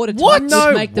being watertight What? would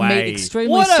No make the way. meat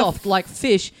extremely What a soft like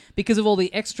fish because of all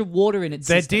the extra water in its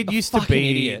There system. did used to fucking be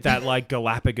idiot. that like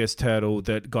Galapagos turtle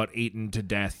that got eaten to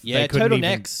death. Yeah, They couldn't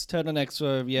even- turtlenecks. Turtlenecks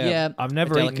were, Yeah. I've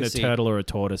never eaten a delicacy. turtle or a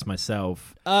tortoise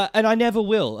myself. And I never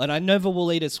will. And I never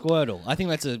will eat a Squirtle. I think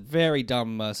that's a very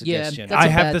dumb suggestion. That's I a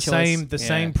have bad the choice.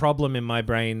 same problem in my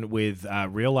brain with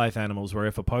real life animals, where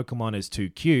if a Pokemon is too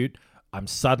cute, I'm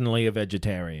suddenly a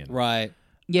vegetarian. Right.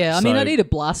 Yeah, I mean, So- I'd eat a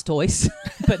Blastoise,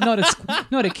 but not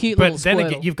a cute But little then Squirtle.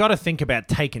 again, you've got to think about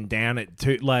taking down it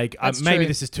too. Like That's maybe true.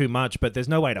 this is too much, but there's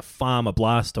no way to farm a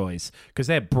Blastoise because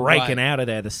they're breaking Right. out of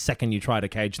there the second you try to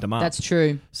cage them up. That's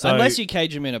true. So, Unless you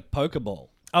cage them in a Pokeball.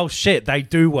 oh shit, they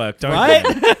do work, don't Right?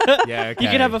 they? Yeah, okay. You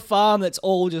can have a farm that's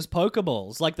all just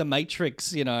Pokeballs, like the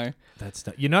Matrix, you know.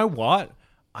 You know what?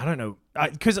 I don't know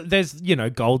because there's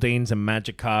Goldines and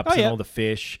Magikarps Oh, and yeah. all the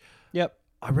fish. Yep.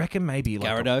 I reckon maybe like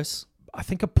Gyarados. I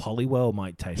think a Poliwhirl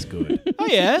might taste good, Oh,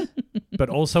 yeah. but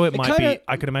also it might kinda- be.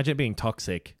 I could imagine it being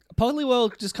toxic.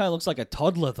 Poliwhirl just kind of looks like a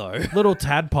toddler, though. Little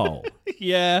tadpole.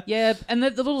 Yeah. Yeah, and the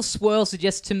little swirl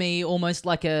suggests to me almost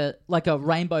like a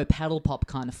rainbow paddle pop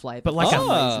kind of flavor. But like for Oh.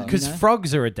 some reason, because you know?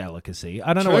 frogs are a delicacy.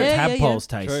 I don't know True. what Yeah, yeah, tadpoles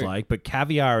yeah. taste True. like, but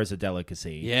caviar is a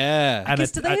delicacy. Yeah. And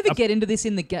Guess, do they ever get into this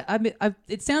in the I mean,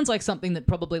 it sounds like something that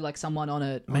probably like someone on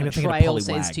a Maybe I'm thinking of trail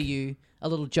says Poliwag. to you, a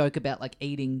little joke about like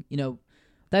eating,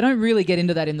 They don't really get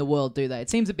into that in the world, do they? It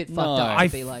seems a bit fucked up I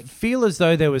to be like... feel as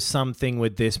though there was something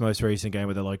with this most recent game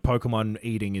where they're like Pokemon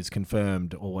eating is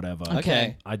confirmed or whatever.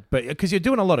 Okay. But because you're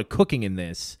doing a lot of cooking in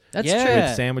this That's Yeah. true.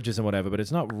 with sandwiches and whatever, but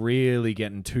it's not really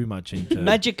getting too much into.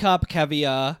 Magikarp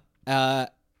caviar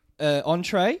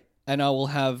entree, and I will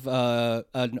have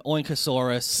an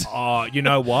Oinkosaurus. Oh, you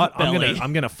know what? Belly.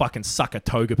 I'm gonna fucking suck a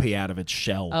Togepi out of its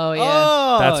shell. Oh, yeah.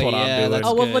 Oh, That's what I'm yeah, doing. that's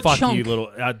Oh, well, good. let's- Fuck you, Lechonk.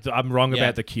 little. I'm wrong Yeah.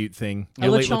 about the cute thing. A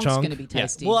You'll eat Lechonk's Lechonk? going to be Yeah.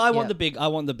 tasty. Well, I Yeah.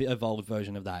 want the evolved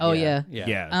version of that. Oh, yeah.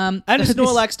 Yeah. And a this-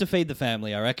 Snorlax to feed the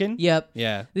family, I reckon. Yep.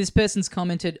 Yeah. This person's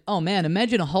commented, "Oh man,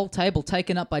 imagine a whole table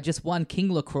taken up by just one King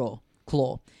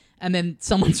Claw." And then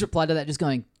someone's replied to that just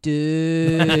going,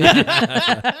 "Dude,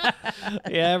 Yeah,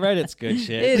 Reddit's good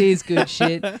shit. it is good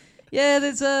shit." Yeah,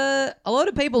 there's a lot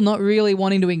of people not really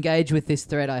wanting to engage with this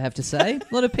thread, I have to say. A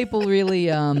lot of people really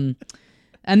and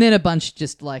then a bunch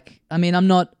just like, I mean, I'm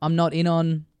not in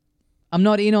on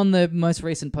the most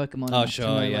recent Pokemon. enough to sure,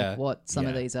 know, yeah. like, what some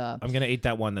of Yeah. these are. I'm gonna eat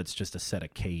that one that's just a set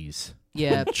of keys.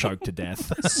 Yeah. Choked to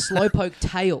death. Slowpoke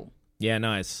Tail. Yeah,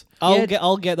 nice. Yeah.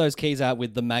 I'll get those keys out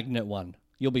with the magnet one.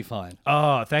 You'll be fine.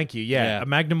 Oh, thank you. Yeah, Yeah. a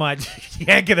Magnemite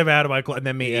yanking them out of my claw, and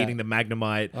then me Yeah. eating the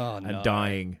Magnemite Oh, no. and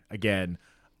dying again.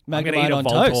 I'm gonna Magnemite eat a on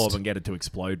Voltorb toast. and get it to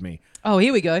explode me. Oh,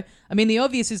 here we go. I mean, the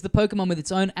obvious is the Pokemon with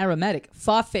its own aromatic.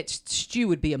 Farfetch'd Stew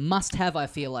would be a must-have, I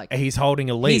feel like. He's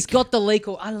holding a leak. He's got the leek.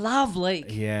 I love leek.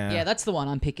 Yeah. Yeah, that's the one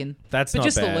I'm picking. That's but not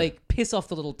just bad. the leek. Piss off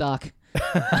the little duck.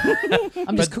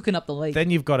 I'm just cooking up the leek.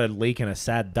 Then you've got a leak and a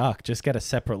sad duck. Just get a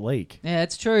separate leak. Yeah,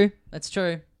 it's true. That's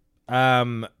true.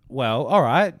 Well, all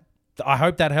right. I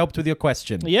hope that helped with your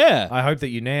question. Yeah. I hope that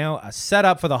you now are set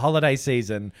up for the holiday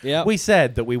season. Yep. We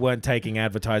said that we weren't taking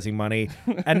advertising money,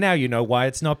 and now you know why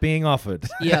it's not being offered.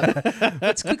 Yeah.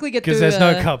 Let's quickly get through. Because there's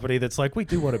no company that's like, we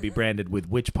do want to be branded with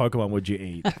which Pokemon would you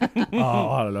eat? Oh,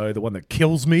 I don't know, the one that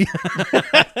kills me.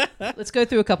 Let's go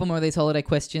through a couple more of these holiday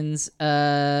questions.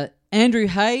 Andrew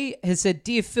Hay has said,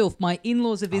 "Dear Filth, my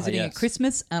in-laws are visiting yes. at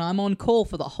Christmas and I'm on call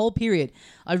for the whole period.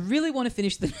 I really want to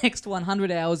finish the next 100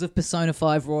 hours of Persona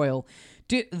 5 Royal.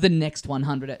 The next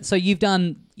 100. So you've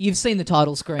seen the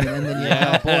title screen and then you're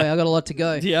like, oh boy, I got a lot to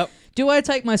go. Yep. Do I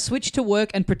take my Switch to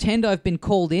work and pretend I've been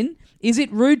called in? Is it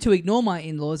rude to ignore my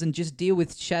in-laws and just deal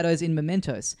with shadows in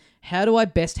Mementos? How do I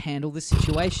best handle the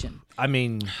situation?" I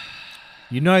mean,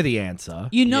 you know the answer.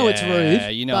 You know it's Yeah,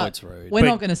 rude. you know but it's rude. We're But-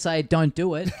 not going to say don't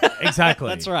do it. Exactly.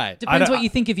 That's right. Depends don't- what you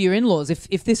think of your in-laws.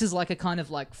 If this is like a kind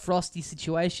of like frosty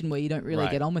situation where you don't really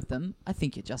Right. get on with them, I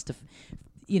think you're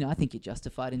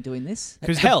justified in doing this.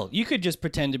 Because Hell, you could just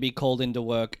pretend to be called into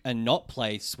work and not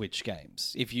play Switch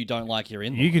games if you don't like your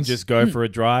in-laws. you can just go for a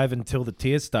drive until the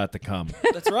tears start to come.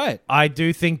 That's right. I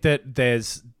do think that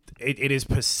it is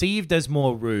perceived as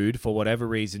more rude for whatever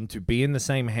reason to be in the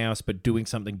same house but doing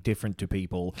something different to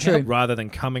people rather than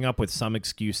coming up with some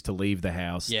excuse to leave the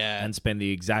house Yeah. and spend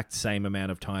the exact same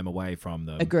amount of time away from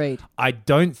them. Agreed. I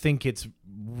don't think it's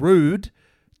rude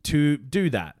to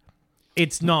do that.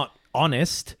 It's not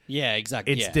honest. Yeah,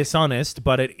 exactly. It's dishonest,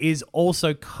 but it is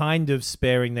also kind of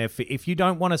sparing their fee. If you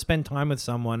don't want to spend time with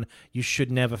someone, you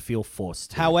should never feel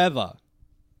forced to. However,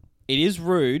 it is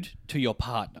rude to your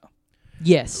partner.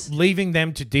 Yes. Leaving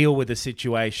them to deal with a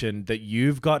situation that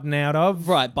you've gotten out of.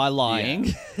 Right, by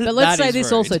lying. But let's That say is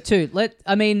this rude. also too. But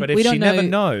We if don't she know. never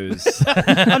knows,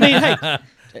 I mean, hey,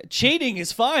 cheating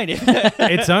is fine.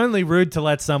 it's only rude to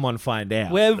let someone find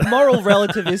out. We're moral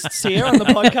relativists here on the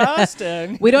podcast.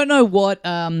 And We don't know what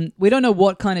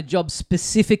kind of job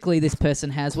specifically this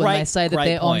person has when they say that Great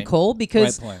they're on point. call,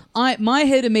 because Great point. my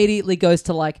head immediately goes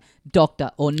to like doctor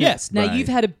or nurse. Yeah, Now right. you've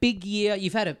had a big year.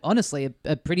 You've had honestly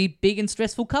a pretty big and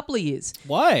stressful couple of years.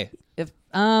 why?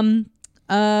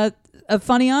 A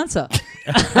funny answer.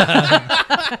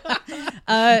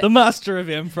 The master of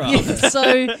improv.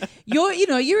 So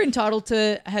you're entitled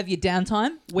to have your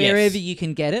downtime wherever you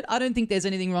can get it. I don't think there's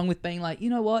anything wrong with being like, you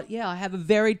know what? Yeah, I have a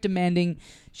very demanding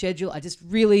schedule. I just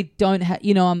really don't have.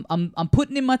 I'm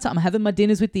putting in my time. I'm having my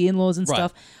dinners with the in-laws and Right.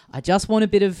 stuff. I just want a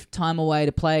bit of time away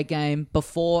to play a game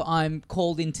before I'm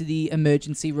called into the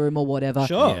emergency room or whatever.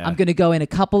 Sure. Yeah. I'm going to go in a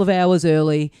couple of hours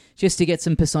early just to get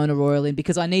some Persona Royal in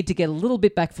because I need to get a little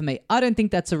bit back for me. I don't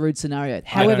think that's a rude scenario.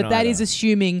 However, that is either.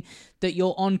 assuming that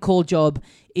your on-call job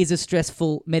is a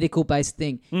stressful medical-based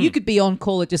thing. You could be on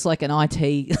call at just like an IT.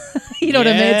 You know what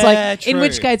I mean? It's Yeah, like, in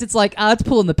which true. case, it's like, it's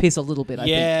pulling the piss a little bit, I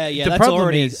think. Yeah, The that's problem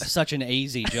already is- such an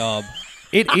easy job.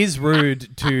 It is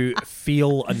rude to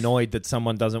feel annoyed that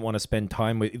someone doesn't want to spend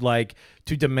time with. Like,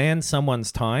 to demand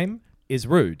someone's time is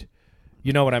rude.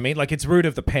 You know what I mean? Like, it's rude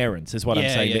of the parents, is what I'm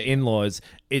Yeah, saying. yeah. The in-laws.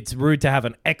 It's rude to have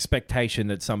an expectation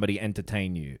that somebody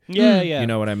entertain you. Yeah, yeah. You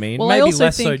know what I mean? Well, I Maybe also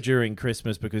less so think- during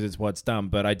Christmas because it's what's done,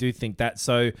 but I do think that's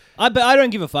so. But I don't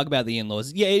give a fuck about the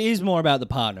in-laws. Yeah, it is more about the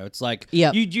partner. It's like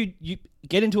Yep. you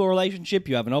get into a relationship,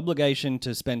 you have an obligation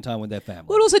to spend time with their family.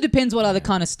 Well, it also depends what other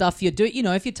kind of stuff you're doing.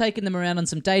 If you're taking them around on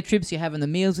some day trips, you're having the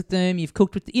meals with them, you've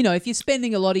cooked with, if you're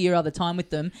spending a lot of your other time with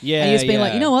them, Yeah, and you're just being like,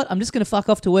 yeah. you know what, I'm just going to fuck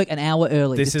off to work an hour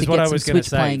early. This just is to what get I some was going to Switch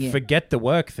say. playing in. Forget the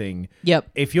work thing. Yep.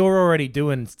 If you're already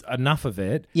doing enough of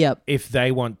it, Yep. if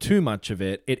they want too much of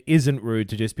it, it isn't rude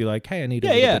to just be like, hey, I need a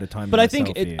yeah, little yeah. bit of time But with I think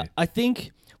myself here. I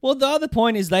think. Well, the other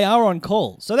point is they are on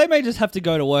call, so they may just have to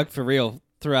go to work for real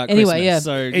throughout Anyway, Christmas. yeah.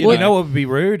 So You know what would be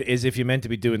rude is if you're meant to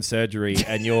be doing surgery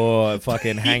and you're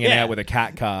fucking hanging Yeah. out with a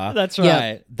cat car. that's Yeah.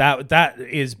 right. That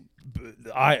is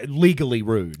legally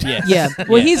rude. Yes. Yeah.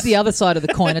 Well, Yes. here's the other side of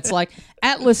the coin. It's like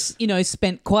Atlas,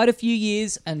 spent quite a few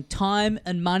years and time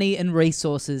and money and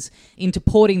resources into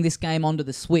porting this game onto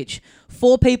the Switch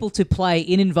for people to play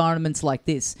in environments like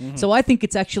this. Mm-hmm. So I think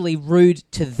it's actually rude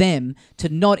to them to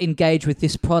not engage with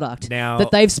this product Now-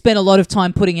 that they've spent a lot of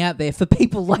time putting out there for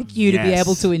people like you to be Yes.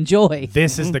 able to enjoy.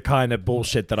 This is the kind of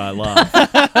bullshit that I love.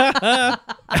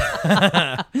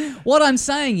 What I'm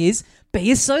saying is, be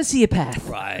a sociopath.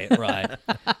 Right.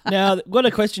 Now, got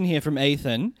a question here from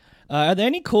Ethan. Are there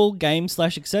any cool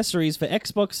games/accessories for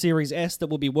Xbox Series S that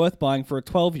will be worth buying for a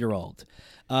 12-year-old?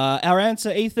 Our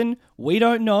answer, Ethan, we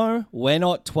don't know. We're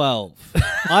not 12.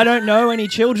 I don't know any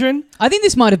children. I think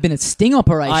this might have been a sting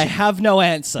operation. I have no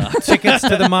answer. Tickets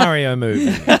to the Mario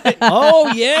movie.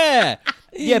 Oh, yeah.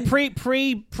 Yeah,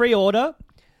 pre-order.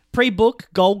 Pre-book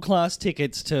gold class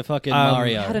tickets to fucking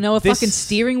Mario. I don't know, a This- fucking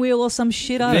steering wheel or some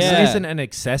shit. I don't This know. Yeah. isn't an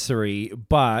accessory,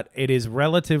 but it is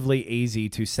relatively easy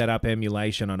to set up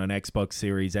emulation on an Xbox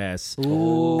Series S.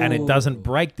 And it doesn't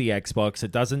break the Xbox.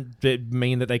 It doesn't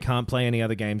mean that they can't play any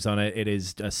other games on it. It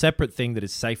is a separate thing that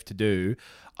is safe to do.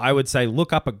 I would say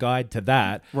look up a guide to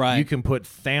that. Right. You can put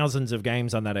thousands of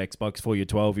games on that Xbox for your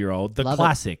 12-year-old. The Love it.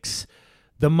 classics.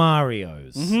 The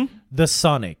Marios, the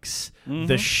Sonics,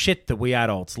 the shit that we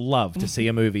adults love to see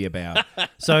a movie about.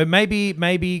 So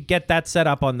maybe get that set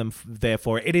up on them.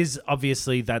 Therefore, it is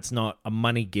obviously that's not a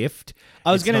money gift.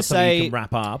 I was It's gonna not something you say- can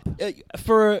wrap up.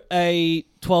 For a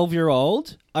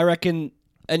 12-year-old, I reckon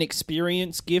an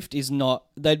experience gift is not...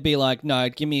 They'd be like, no,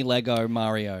 give me Lego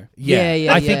Mario. Yeah, I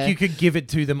yeah. think you could give it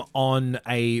to them on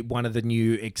one of the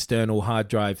new external hard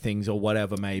drive things or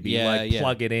whatever. Maybe Yeah.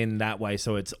 plug it in that way,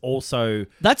 so it's also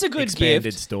That's a good expanded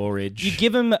gift. storage. You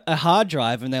give them a hard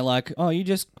drive and they're like, oh, you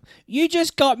just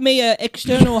got me an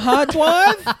external hard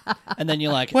drive? And then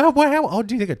you're like, well, how old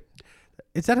do you think?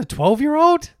 Is that a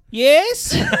 12-year-old?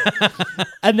 yes.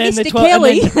 And then Mr. the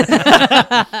Kelly.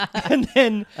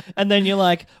 and then you're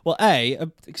like, well, A,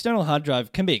 an external hard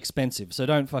drive can be expensive, so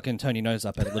don't fucking turn your nose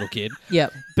up at a little kid.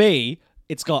 Yep. B,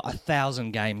 it's got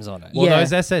 1,000 games on it. Well, Yeah.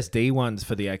 those SSD ones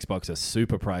for the Xbox are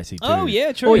super pricey too. Oh,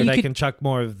 yeah, true. Or And you they could- can chuck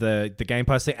more of the Game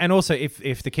Pass thing. And also,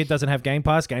 if the kid doesn't have Game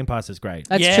Pass is great.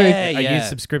 That's Yeah, true. A yeah. year's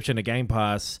subscription to Game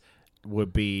Pass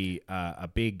would be a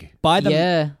big Buy them,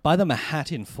 Yeah. buy them a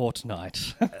hat in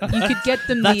Fortnite. You could get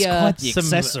them That's the quite the some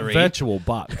accessory. virtual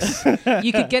bucks.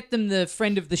 you could get them the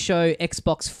friend of the show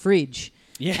Xbox fridge.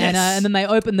 Yes. And then they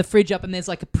open the fridge up and there's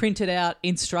like a printed out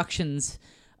instructions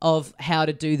of how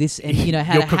to do this and how You're to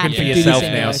hack cooking for and do this yourself now.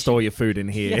 emulation. Store your food in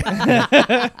here.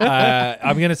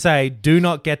 I'm going to say, do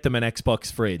not get them an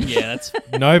Xbox fridge. Yeah, that's.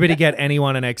 Nobody get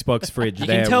anyone an Xbox fridge. You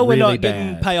They're can tell we're really not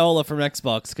getting bad. payola from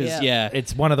Xbox because Yeah.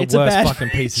 It's one of the It's a worst bad fucking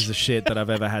pieces of shit that I've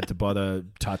ever had to bother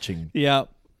touching. yeah.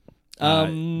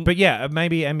 But yeah,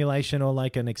 maybe emulation or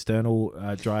like an external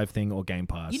drive thing or Game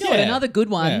Pass. You know what? Yeah. Another good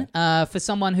one for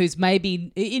someone who's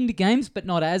maybe into games but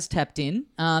not as tapped in,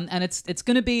 and it's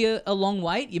going to be a long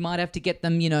wait. You might have to get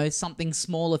them, something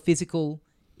smaller, physical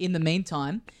in the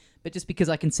meantime. But just because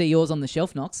I can see yours on the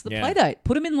shelf, Knox, the Yeah. Playdate.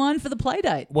 Put them in line for the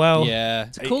Playdate. Well, Yeah.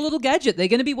 It's a cool little gadget. They're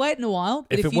going to be waiting a while.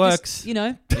 But If it you works. just,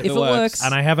 if it works.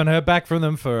 and I haven't heard back from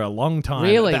them for a long time.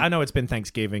 Really? I know it's been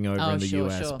Thanksgiving over Oh, in the sure,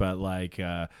 US, sure. but like,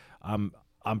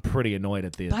 I'm pretty annoyed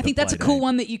at this. I think that's a cool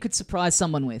one that you could surprise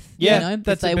someone with. Yeah, if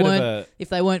that's a they bit of weren't a- if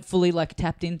they weren't fully like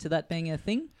tapped into that being a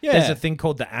thing. Yeah. There's a thing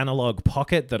called the Analog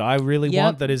Pocket that I really Yep.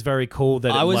 want that is very cool.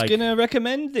 That I it, was like, gonna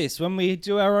recommend this when we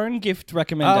do our own gift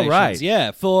recommendations. Oh, right. Yeah,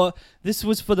 this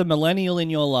was for the millennial in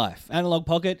your life. Analog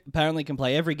Pocket apparently can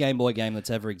play every Game Boy game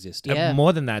that's ever existed. Yeah.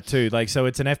 More than that too. Like, so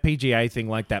it's an FPGA thing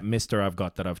like that Mister I've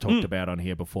got that I've talked about on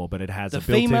here before, but it has The a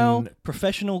built-in. Female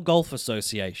Professional Golf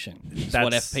Association is what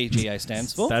That's- FPGA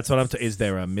stands for. That's what I'm. Is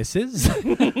there a Mrs.?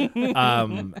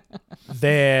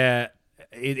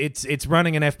 It's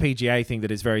running an FPGA thing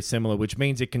that is very similar, which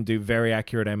means it can do very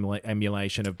accurate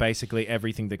emulation of basically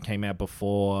everything that came out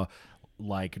before.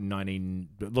 Like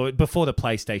before the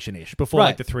PlayStation-ish, before like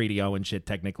Right. the 3DO and shit,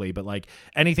 technically, but like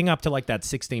anything up to like that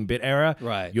 16-bit era,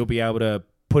 Right. You'll be able to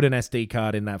put an SD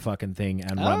card in that fucking thing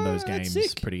and run those that's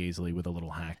games sick. pretty easily with a little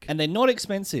hack. And they're not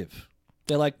expensive.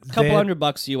 They're like a couple They're-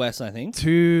 $100 US, I think.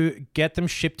 To get them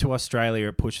shipped to Australia,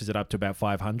 it pushes it up to about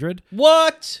 500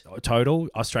 What? total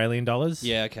Australian dollars.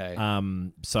 Yeah, okay.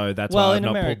 So that's Well, why I've in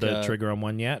not pulled America- the trigger on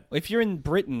one yet. If you're in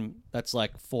Britain, that's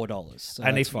like $4. So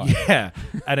And that's if fine. yeah,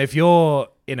 and if you're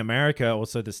in America,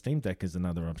 also the Steam Deck is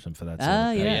another option for that. Sort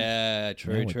Ah, of thing. yeah. Yeah,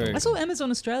 true, we're true. talking. I saw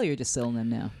Amazon Australia just selling them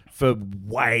now. For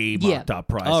way Yeah. marked up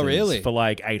prices. Oh, really? For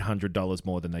like $800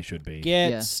 more than they should be. Get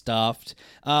Yeah. stuffed.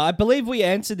 I believe we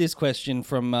answered this question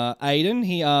from Aiden.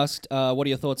 He asked, "What are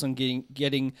your thoughts on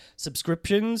getting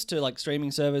subscriptions to like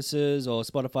streaming services or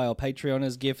Spotify or Patreon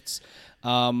as gifts?"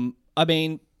 I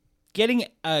mean, getting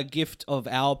a gift of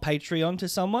our Patreon to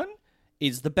someone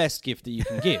is the best gift that you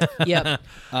can give. Yep.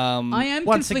 I am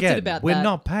Once conflicted again, about we're that.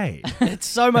 not paid. It's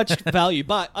so much value,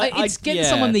 but It's getting yeah.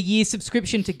 someone the year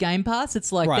subscription to Game Pass.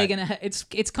 It's like they're Right. gonna.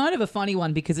 It's kind of a funny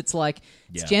one because it's like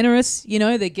it's Yeah. generous.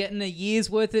 They're getting a year's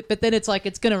worth of it, but then it's like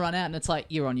it's gonna run out, and it's like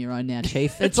you're on your own now,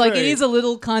 Chief. It's like it True. is a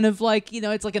little kind of like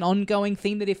it's like an ongoing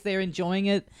thing that if they're enjoying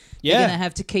it, Yeah. they're gonna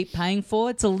have to keep paying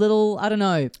for. It's a little I don't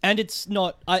know. And it's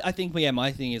not. I think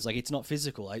my thing is like it's not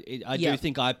physical. I Yeah. do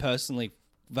think I personally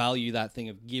value that thing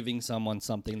of giving someone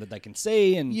something that they can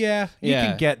see and Yeah, you Yeah.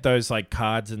 can get those like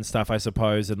cards and stuff, I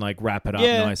suppose, and like wrap it up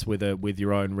Yeah. nice with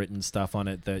your own written stuff on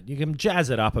it. That you can jazz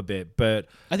it up a bit, but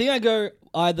I think I go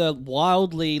either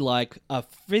wildly like a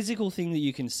physical thing that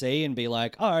you can see and be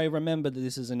like, oh, I remember that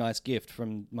this is a nice gift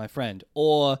from my friend,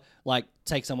 or like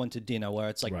take someone to dinner where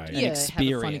it's like Right. an Yeah, have a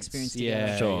experience. fun experience Yeah,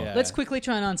 together. Sure. yeah. Let's quickly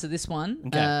try and answer this one.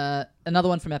 Okay. Another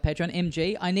one from our Patreon,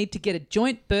 MG. I need to get a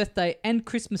joint birthday and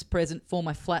Christmas present for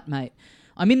my flatmate.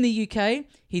 I'm in the UK.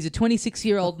 He's a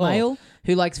 26-year-old male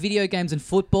who likes video games and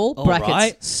football, brackets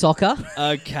right. soccer.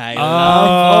 Okay. Oh.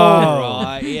 All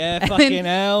right. Yeah. And Fucking then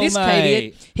hell, this mate.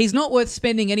 caveat, he's not worth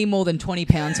spending any more than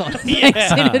 £20 on.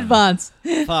 Thanks in advance.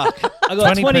 Fuck. I got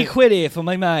 20 20 quid here for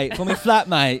my mate, for my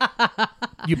flatmate.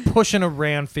 you're pushing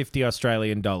around 50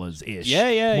 Australian dollars ish. Yeah,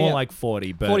 yeah, more yeah. like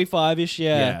 40, but 45-ish.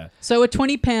 Yeah. yeah. So a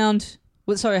 £20...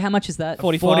 Well, sorry, how much is that?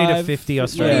 40 40 to 45. 50 40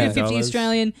 Australian to 50 dollars.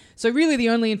 Australian. So really, the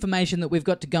only information that we've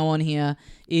got to go on here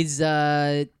is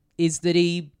that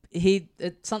he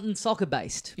something soccer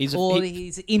based, He's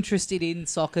interested in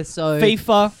soccer. So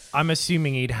FIFA. I'm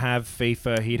assuming he'd have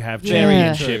FIFA, he'd have Yeah.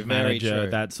 Championship True, very Manager, true.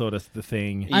 that sort of the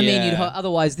thing. I mean, Yeah.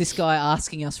 otherwise this guy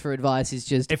asking us for advice is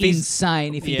just If he's-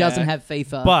 insane. If he Yeah. doesn't have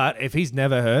FIFA, But if he's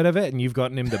never heard of it and you've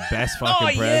gotten him the best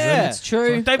fucking present, yeah. it's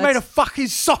true. they made a fucking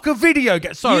soccer video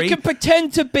game. Sorry. You can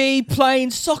pretend to be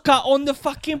playing soccer on the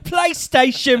fucking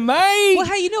PlayStation, mate. Well,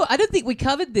 hey, I don't think we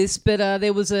covered this, but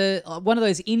there was one of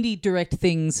those indie direct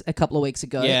things a couple of weeks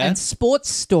ago, Yeah. and Sports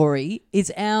Story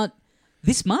is out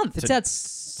this month. It's out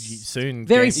soon.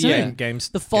 Very Game- soon. yeah, games.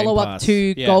 The follow-up Game Pass.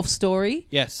 to Yeah. Golf Story.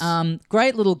 Yes.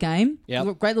 Great little game.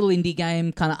 Yep. Great little indie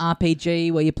game, kind of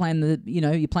RPG where you're playing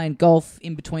you're playing golf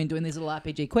in between doing these little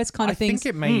RPG quest kind I of things.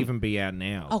 think it may even be out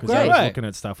now. Oh, 'cause great. I was Right. looking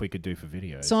at stuff we could do for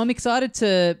videos. So I'm excited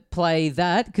to play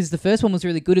that because the first one was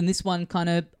really good, and this one kind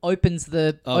of opens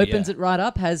it right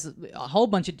up. Has a whole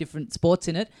bunch of different sports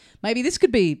in it. Maybe this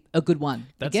could be a good one.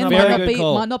 That's Again, not might bad. not Very be good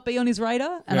call. might not be on his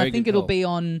radar, and Very I think good it'll call. be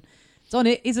on. It's on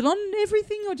it. Is it on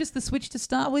everything or just the Switch to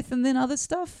start with, and then other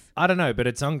stuff? I don't know, but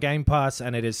it's on Game Pass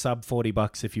and it is sub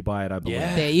 $40 if you buy it. I believe.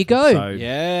 Yeah. There you go. So,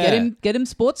 yeah. Get him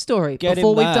Sports Story Get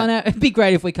before him we've that. done our. It'd be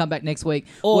great if we come back next week.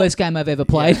 Or- Worst game I've ever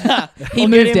played. He Or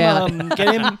moved get him,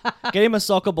 out. Get him a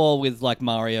soccer ball with like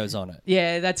Mario's on it.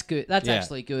 Yeah, that's good. That's Yeah.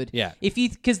 actually good. Yeah.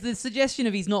 Because the suggestion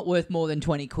of he's not worth more than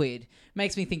 20 quid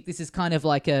makes me think this is kind of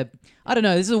like a, I don't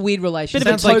know, this is a weird relationship.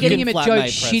 Bit of a Like token getting him a joke flatmate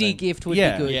shitty present. gift would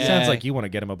yeah, be good. Yeah. sounds like you want to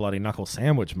get him a bloody knuckle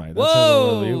sandwich, mate.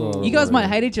 Whoa! You guys might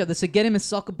hate each other, so get him a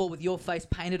soccer ball with your face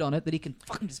painted on it that he can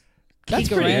fucking just That's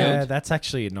kick pretty around. Yeah, that's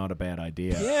actually not a bad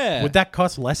idea. Yeah. Would that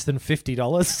cost less than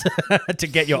 $50 to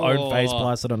get your own face Sure.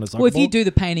 plastered on a soccer Well, if you ball? do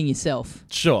the painting yourself,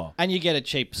 Sure. And you get a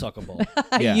cheap soccer ball.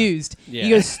 Yeah. used, Yeah.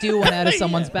 you got to steal one out of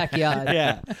someone's backyard.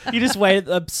 yeah. You just wait at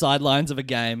the sidelines of a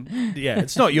game. Yeah,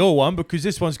 it's not your one because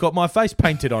this one's got my face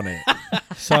painted on it.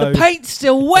 So Paint's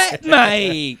still wet,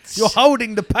 mate. you're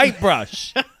holding the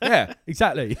paintbrush. Yeah,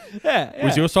 exactly. yeah.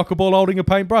 Was your soccer ball holding a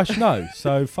paintbrush? No.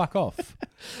 So fuck off.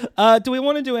 Do we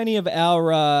want to do any of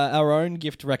our own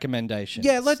gift recommendations?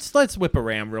 Yeah, let's whip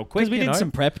around real quick. Because we you did know.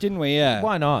 some prep, didn't we? Yeah.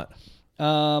 Why not?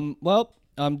 Well,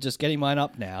 I'm just getting mine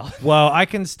up now. Well, I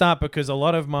can start because a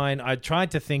lot of mine, I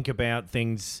tried to think about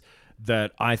things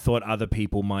that I thought other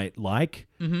people might like,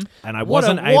 and I What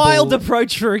wasn't a able. wild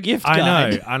approach for a gift I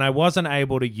guide. know, and I wasn't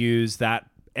able to use that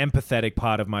empathetic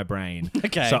part of my brain.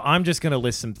 Okay. So I'm just going to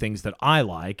list some things that I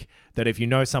like that if you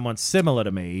know someone similar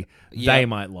to me, Yep. they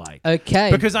might like. Okay.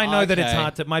 Because I know that it's Okay.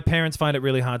 hard to. My parents find it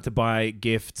really hard to buy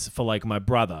gifts for like my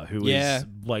brother, who is Yeah.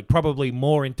 like probably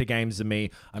more into games than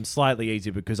me. I'm slightly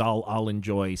easier because I'll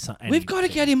enjoy. We've got to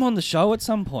get him on the show at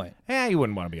some point. Yeah, you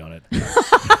wouldn't want to be on it.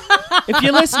 If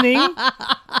you're listening,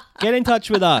 get in touch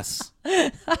with us.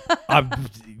 You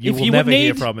If will you never would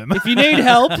hear need- from him. If you need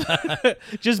help,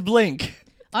 just blink.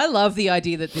 I love the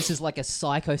idea that this is like a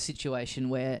psycho situation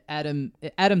where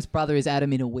Adam's brother is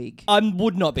Adam in a wig. I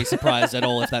would not be surprised at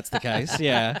all if that's the case.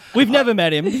 Yeah. We've never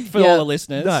met him for Yeah. all the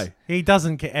listeners. No, he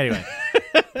doesn't care. Anyway,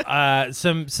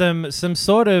 some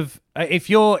sort of if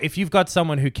you've got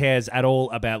someone who cares at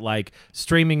all about like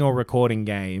streaming or recording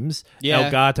games, Yeah.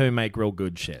 Elgato make real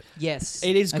good shit. Yes.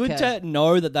 It is good Okay. to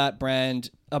know that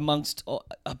brand, amongst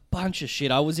a bunch of shit.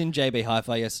 I was in JB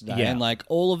Hi-Fi yesterday, Yeah. and like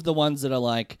all of the ones that are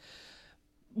like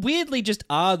weirdly just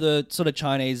are the sort of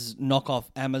Chinese knockoff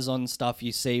Amazon stuff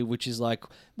you see, which is like,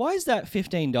 why is that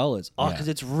 $15? Oh, Yeah. because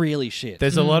it's really shit.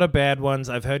 There's a lot of bad ones.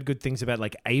 I've heard good things about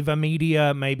like Ava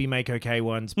Media maybe make okay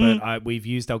ones, but we've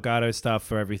used Elgato stuff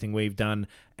for everything we've done,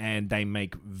 and they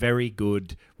make very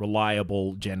good,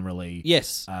 reliable, generally.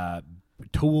 Yes.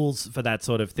 Tools for that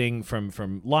sort of thing,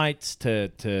 from lights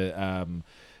to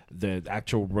the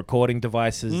actual recording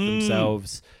devices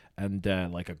themselves, and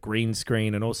like a green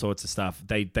screen and all sorts of stuff.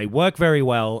 They work very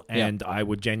well, and I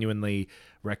would genuinely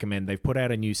recommend. They've put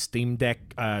out a new Stream Deck.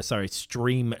 Oh,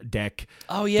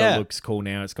 yeah. that looks cool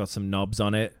now. It's got some knobs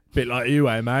on it, bit like you,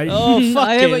 mate. Oh, I heard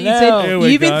fucking what you hell. Here said.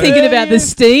 we You've been go. thinking about the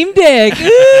Steam Deck.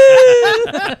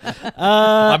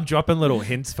 I'm dropping little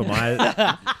hints for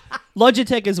my.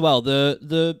 Logitech as well. Their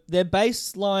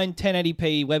baseline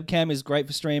 1080p webcam is great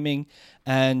for streaming,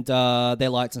 and their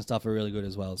lights and stuff are really good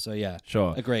as well. So yeah,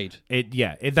 Sure. agreed.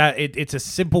 It's a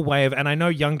simple way of, and I know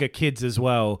younger kids as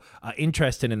well are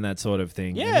interested in that sort of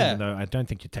thing. Yeah. Even though I don't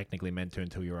think you're technically meant to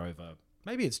until you're over.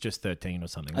 Maybe it's just 13 or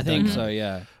something. I think so.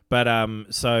 Yeah. But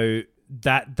so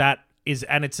that is,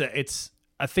 and it's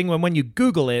a thing when you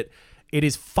Google it, it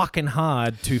is fucking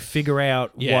hard to figure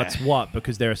out Yeah. what's what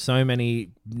because there are so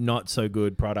many not so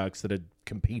good products that are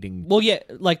competing. Well, yeah,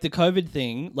 like the COVID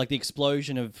thing, like the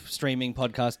explosion of streaming,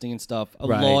 podcasting, and stuff. A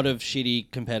Right. lot of shitty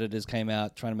competitors came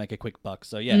out trying to make a quick buck.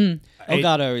 So yeah,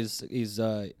 Elgato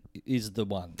is the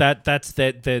one. That's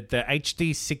the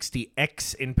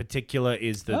HD60X in particular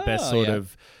is the best sort yeah.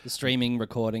 of The streaming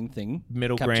recording thing,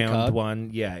 middle capture ground card. one.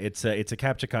 Yeah, it's a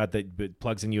capture card that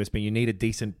plugs in USB. You need a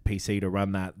decent PC to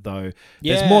run that, though.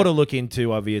 Yeah. There's more to look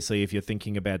into, obviously, if you're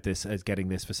thinking about this as getting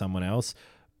this for someone else.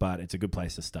 But it's a good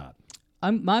place to start.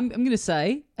 I'm going to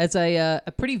say, as a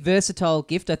pretty versatile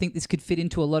gift, I think this could fit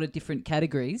into a lot of different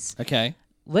categories. Okay.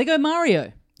 Lego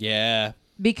Mario, Yeah.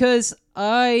 because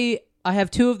I have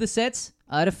two of the sets.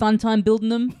 I had a fun time building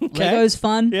them. Lego's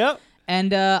fun. Yep.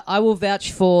 And I will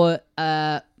vouch for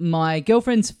my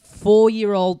girlfriend's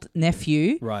 4-year-old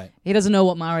nephew. Right. He doesn't know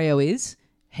what Mario is.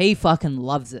 He fucking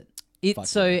loves it.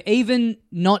 So even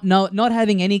not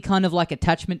having any kind of like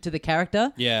attachment to the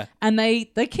character. Yeah. And they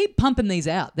keep pumping these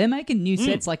out. They're making new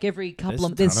sets like every couple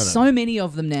of. There's so many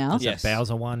of them now. There's a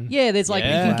Bowser one. Yeah, there's like you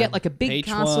can get like a big Peach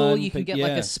castle. one, You can get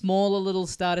like a smaller little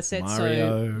starter set.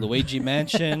 Mario. Luigi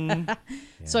Mansion.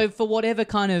 So for whatever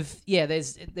kind of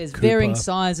there's varying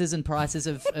sizes and prices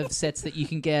of sets that you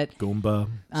can get. Goomba.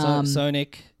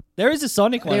 Sonic. There is a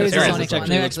Sonic one. There is a which Sonic one. actually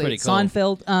There looks actually pretty cool.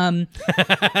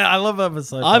 Seinfeld. I love that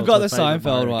episode. I've got the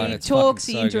Seinfeld one. He It's talks.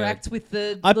 He fucking so interacts with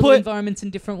the I little put- environments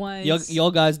in different ways.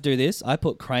 Your guys do this. I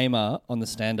put Kramer on the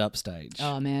stand-up stage.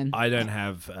 Oh man, I don't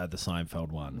have the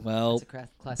Seinfeld one. Well, that's a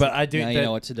classic. But I do. Now you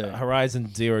know what to do.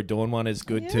 Horizon Zero Dawn one is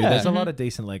good too. Yeah. There's a lot of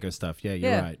decent Lego stuff. Yeah,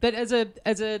 you're right. But as a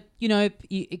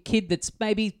a kid that's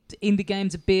maybe into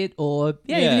games a bit, or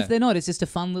even Yeah. if they're not, it's just a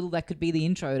fun little. That could be the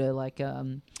intro to like a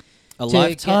to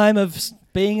lifetime of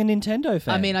being a Nintendo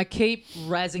fan. I mean, I keep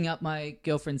razzing up my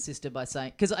girlfriend's sister by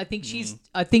saying because I think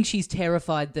Mm. she's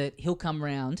terrified that he'll come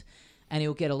round and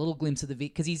he'll get a little glimpse of the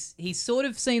because he's sort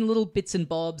of seen little bits and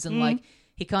bobs and like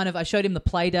he kind of I showed him the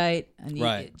play date and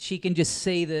Right. she can just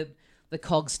see the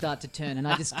cogs start to turn and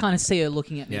I just kind of see her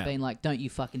looking at me Yeah. being like, "Don't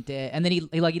you fucking dare!" And then he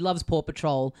loves Paw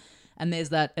Patrol. And there's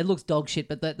that. It looks dog shit,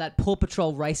 but that Paw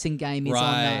Patrol racing game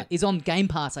Right. is on Game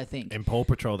Pass, I think. In Paw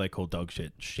Patrol, they call dog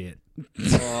shit shit.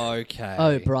 okay.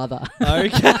 Oh, brother.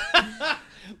 Okay.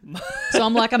 So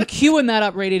I'm queuing that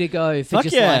up, ready to go. For Fuck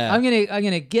just yeah. I'm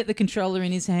gonna get the controller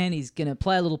in his hand. He's gonna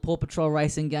play a little Paw Patrol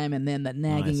racing game, and then the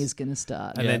nagging Nice. is gonna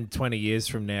start. And then 20 years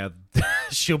from now,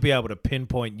 she'll be able to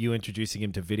pinpoint you introducing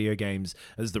him to video games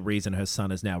as the reason her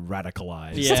son is now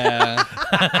radicalized. Yeah.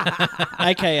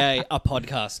 AKA a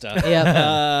podcaster.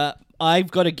 Yeah.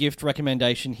 I've got a gift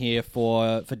recommendation here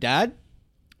for Dad.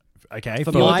 Okay.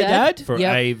 For For your my dad? dad? For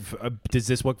Yep. does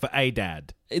this work for a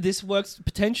dad? This works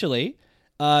potentially.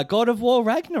 God of War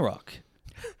Ragnarok.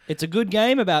 It's a good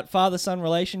game about father-son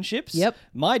relationships. Yep.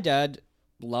 My dad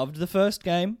loved the first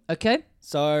game. Okay.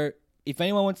 So if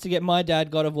anyone wants to get my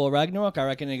dad God of War Ragnarok, I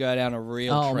reckon to go down a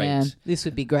real Oh treat. man, this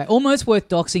would be great. Almost worth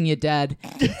doxing your dad.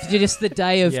 Just the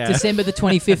day of Yeah. December the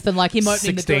 25th, and like him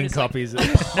opening the door, 16 just, like, copies.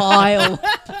 pile.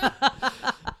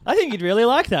 I think you'd really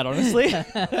like that, honestly.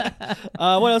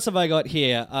 What else have I got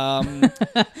here?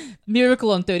 Miracle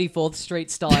on 34th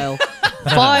Street style.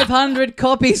 500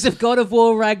 copies of God of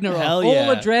War Ragnarok, Hell yeah.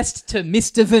 all addressed to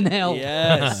Mr. Vanel.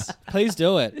 Yes, please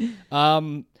do it.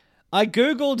 I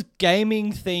googled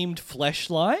gaming-themed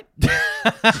fleshlight,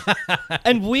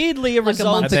 and weirdly, a Like a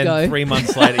result. month And then ago. 3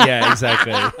 months later, yeah,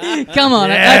 exactly. Come on,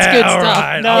 Yeah, that's good all stuff.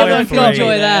 right, No, I went Everyone they've can got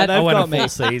enjoy me, that. man. I went a got me. full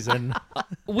season.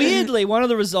 Weirdly, one of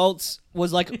the results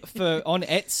was like for on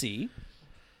Etsy.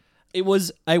 It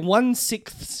was a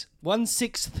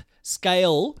 1/6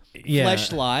 scale Yeah.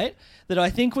 fleshlight that I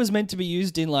think was meant to be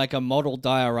used in like a model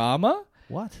diorama.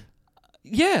 What?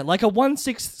 Yeah, like a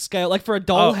 1/6 scale, like for a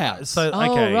dollhouse. So,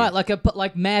 Oh, okay. right,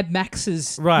 like Mad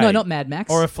Max's. Right. No, not Mad Max.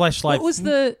 Or a fleshlight. What was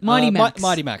the Mighty Max?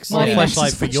 Mighty Max. Or a Mighty yeah. Max's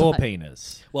fleshlight for your fleshlight.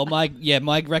 penis. Well, my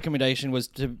recommendation was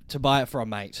to buy it for a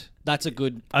mate. That's a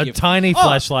good A gift. tiny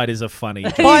fleshlight is a funny.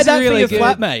 Buy is that really for your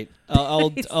good. flatmate.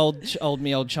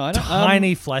 Old China.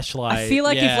 Tiny fleshlight. I feel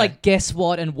like Yeah. if like Guess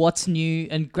What and What's New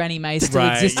and Granny May still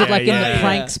Right, existed, yeah, like in yeah, the yeah.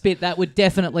 pranks bit, that would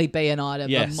definitely be an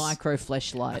item. Yes. A micro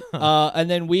fleshlight.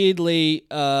 And then weirdly,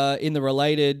 in the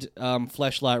related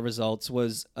fleshlight results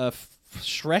was a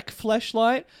Shrek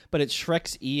fleshlight, but it's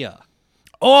Shrek's ear.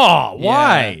 Oh,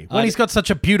 why? Yeah. When he's got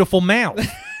such a beautiful mouth.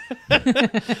 So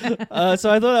I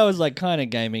thought that was like kind of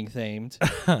gaming themed.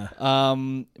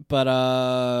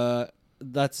 But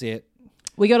that's it.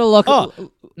 We got to lock.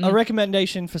 A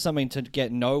recommendation for something to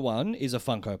get no one is a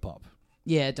Funko Pop.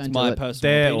 Yeah, don't do My it. personal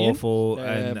They're opinion. awful. They're,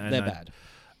 and they're I- bad.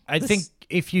 I think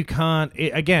if you can't,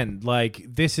 again, like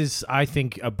this is, I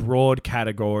think, a broad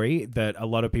category that a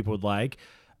lot of people would like.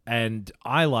 And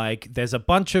I like, there's a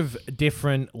bunch of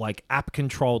different like app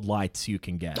controlled lights you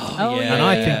can get. Oh, Yeah. And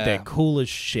I think Yeah. they're cool as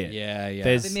shit. Yeah, yeah. I've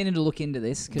There's, been meaning to look into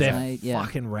this because they're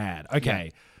fucking rad.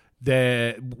 Okay.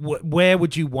 Where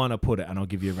would you want to put it? And I'll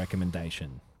give you a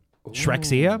recommendation.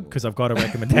 Shrek's ear, because I've got a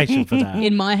recommendation for that.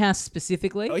 in my house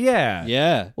specifically. Oh, yeah.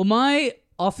 Yeah. Well, my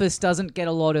office doesn't get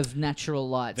a lot of natural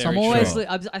light, so I'm Very always. true.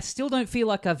 I still don't feel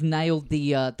like I've nailed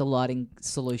the lighting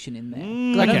solution in there.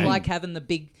 'Cause I okay. don't like having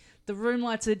the room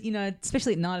lights. Are,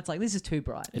 especially at night, it's like this is too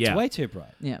bright. It's Yeah. way too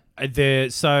bright. Yeah.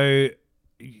 So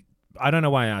I don't know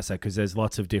why I asked that because there's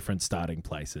lots of different starting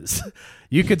places.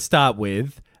 You could start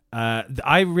with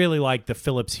I really like the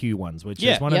Philips Hue ones, which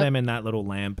is one of them in that little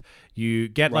lamp. You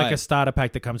get like a starter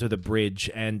pack that comes with a bridge,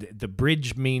 and the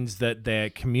bridge means that they're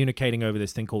communicating over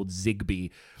this thing called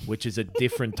Zigbee, which is a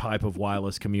different type of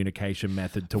wireless communication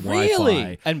method to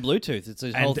Wi-Fi. And Bluetooth. It's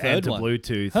a whole third and to one.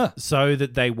 Bluetooth, so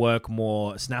that they work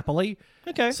more snappily.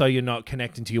 Okay. So you're not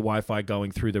connecting to your Wi-Fi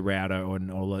going through the router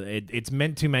and all of it. It's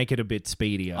meant to make it a bit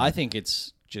speedier. I think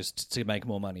it's just to make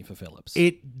more money for Philips.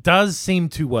 It does seem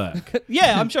to work.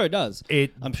 Yeah, I'm sure it does.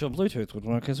 It I'm sure Bluetooth would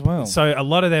work as well. So a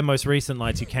lot of their most recent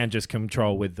lights you can just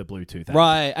control with the Bluetooth app.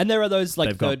 Right, and there are those like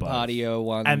They've got third-party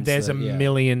ones. And there's a yeah.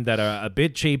 million that are a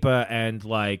bit cheaper, and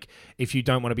like if you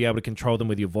don't want to be able to control them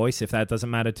with your voice, if that doesn't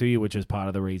matter to you, which is part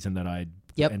of the reason that I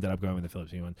ended up going with the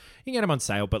Philips Hue one. You can get them on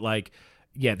sale, but like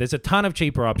yeah, there's a ton of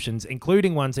cheaper options,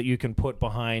 including ones that you can put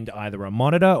behind either a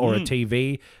monitor or a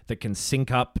TV that can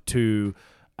sync up to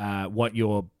what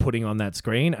you're putting on that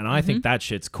screen, and I think that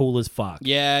shit's cool as fuck.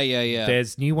 Yeah.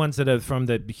 There's new ones that are from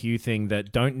the Hue thing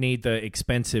that don't need the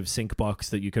expensive sync box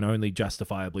that you can only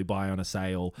justifiably buy on a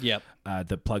sale. Yep.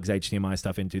 That plugs HDMI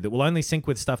stuff into, that will only sync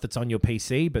with stuff that's on your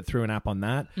PC, but through an app on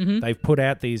that. They've put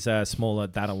out these smaller.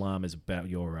 That alarm is about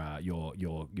your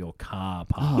car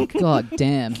park. Oh, god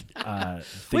damn.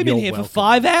 We've been here for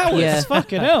 5 hours. Yeah.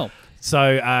 Fucking hell.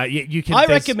 So you can. I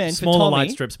there's recommend for smaller Tommy-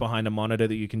 light strips behind a monitor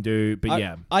that you can do, but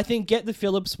yeah. I think get the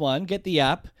Philips one, get the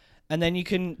app, and then you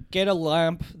can get a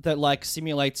lamp that like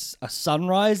simulates a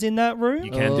sunrise in that room. You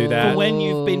can do that. For when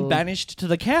you've been banished to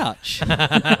the couch.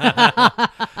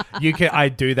 You can. I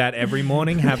do that every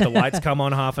morning. Have the lights come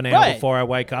on half an hour Right. before I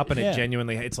wake up, and Yeah. it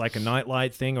genuinely it's like a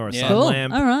nightlight thing or a sun Cool.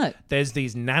 lamp. All right. There's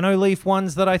these nanoleaf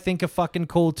ones that I think are fucking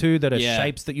cool too. That are Yeah.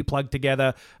 shapes that you plug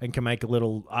together and can make a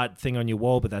little art thing on your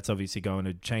wall. But that's obviously going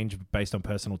to change based on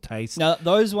personal taste. Now,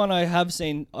 those one I have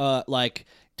seen like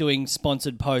doing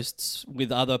sponsored posts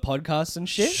with other podcasts and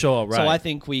shit. Sure, right. So I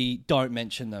think we don't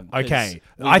mention them. 'cause Okay,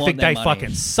 we I want think their they money.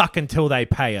 fucking suck until they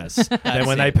pay us. Then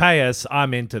when it. they pay us,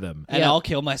 I'm into them. And Yeah. I'll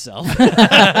kill myself.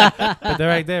 But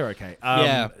they're okay.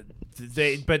 Yeah.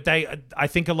 I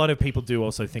think a lot of people do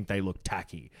also think they look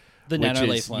tacky. The which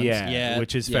nanoleaf is, ones. Yeah,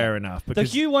 which is fair enough. The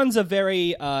Because Hue ones are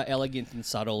very elegant and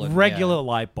subtle. And, regular yeah.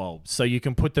 light bulbs, so you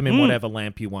can put them in whatever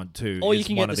lamp you want to. Or you is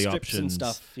can one get of the the strips and options.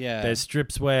 stuff, yeah. There's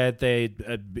strips where they're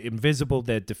invisible,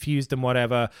 they're diffused and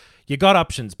whatever. You got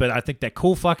options, but I think they're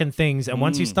cool fucking things. And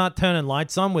once you start turning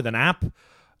lights on with an app,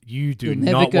 you do You'll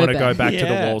never not go want to go back. back to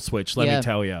the Yeah. wall switch. Let Yeah. me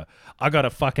tell you, I got a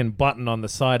fucking button on the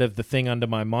side of the thing under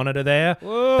my monitor there.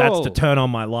 Whoa. That's to turn on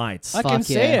my lights, I can Fuck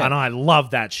see yeah. it. and I love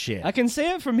that shit. I can see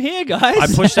it from here, guys. I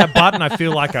push that button, I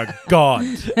feel like a god.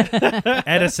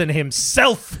 Edison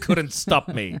himself couldn't stop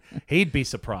me. He'd be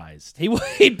surprised.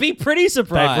 He'd be pretty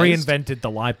surprised. They've reinvented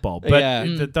the light bulb. But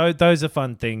Yeah. those are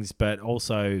fun things, but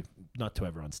also not to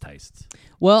everyone's tastes.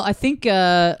 Well, I think,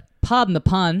 pardon the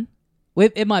pun,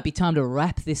 it might be time to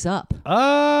wrap this up.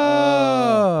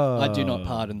 Oh. I do not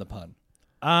pardon the pun.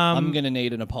 I'm going to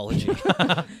need an apology.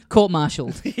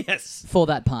 Court-martialed Yes. for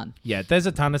that pun. Yeah, there's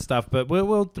a ton of stuff, but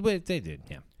they did,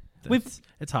 yeah.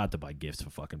 It's hard to buy gifts for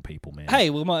fucking people, man. Hey,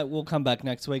 we'll come back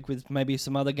next week with maybe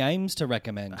some other games to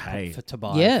recommend to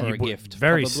buy Yeah. for a W- gift.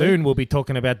 Very probably. soon, we'll be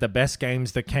talking about the best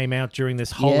games that came out during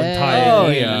this whole Yeah. entire Oh,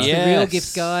 year. yeah. The real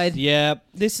gift guide. Yeah.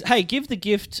 Give the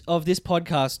gift of this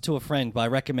podcast to a friend by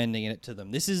recommending it to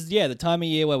them. This is the time of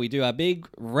year where we do our big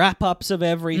wrap-ups of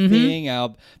everything,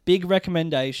 our big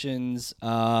recommendations.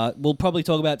 We'll probably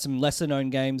talk about some lesser-known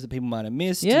games that people might have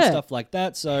missed and Yeah. stuff like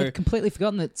that. So I'd completely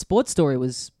forgotten that Sports Story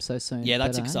was so soon. yeah,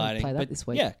 that's but, exciting. Play that But this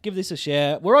week. yeah, give this a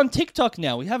share. We're on TikTok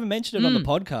now. We haven't mentioned it on the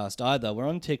podcast either. We're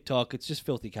on TikTok. It's just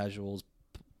Filthy Casuals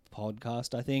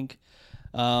podcast, I think.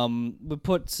 We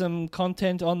put some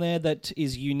content on there that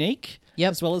is unique,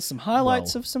 Yep. as well as some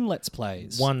highlights Well, of some Let's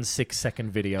Plays. 1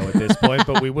 6-second video at this point,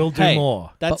 but we will do Hey,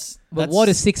 more. That's But what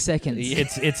is 6 seconds? Yeah.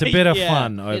 It's a bit of Yeah,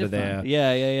 fun bit over of there. fun.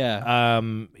 Yeah.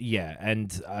 Yeah,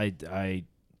 and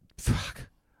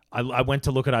I went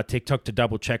to look at our TikTok to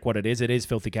double check what it is. It is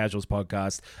Filthy Casuals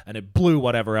Podcast, and it blew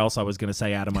whatever else I was going to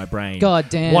say out of my brain. God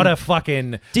damn. What a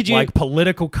fucking Did you-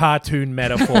 political cartoon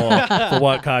metaphor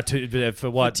for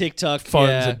what TikTok, phones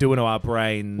yeah. are doing to our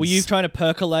brains. Were you trying to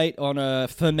percolate on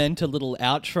ferment a little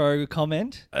outro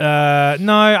comment?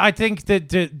 No, I think that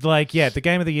the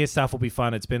Game of the Year stuff will be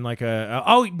fun. It's been like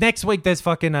next week there's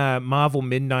fucking Marvel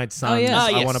Midnight Suns. Oh, yeah. Ah, I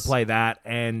yes. want to play that,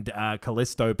 and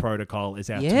Callisto Protocol is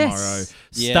out Yes. tomorrow.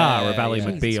 Yeah. star of Ally yeah.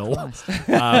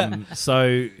 McBeal.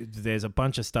 So there's a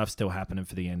bunch of stuff still happening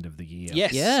for the end of the year.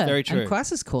 Yes, Yeah, very true. And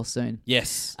Crisis Core soon.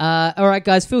 Yes. All right,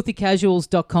 guys,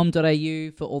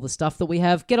 filthycasuals.com.au for all the stuff that we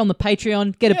have. Get on the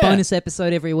Patreon, get a Yeah. bonus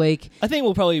episode every week. I think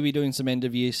we'll probably be doing some end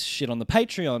of year shit on the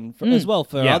Patreon as well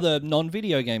for Yeah. other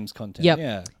non-video games content. Yep.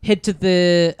 Yeah. Head to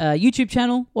the YouTube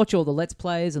channel, watch all the Let's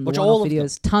Plays and the Watch one-off all of them.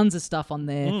 videos. Tons of stuff on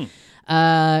there.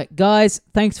 Guys,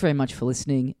 thanks very much for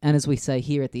listening. And as we say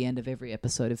here at the end of every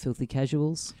episode of Filthy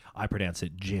Casuals, I pronounce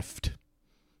it GIFT.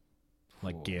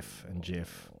 Like GIF and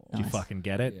GIF. Do you Nice. fucking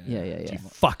get it? yeah. Do you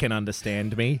fucking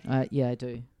understand me? Yeah, I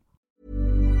do.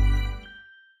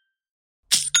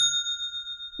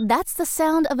 That's the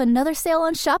sound of another sale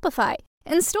on Shopify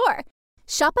in store.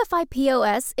 Shopify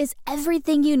POS is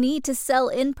everything you need to sell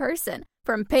in person.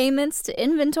 From payments to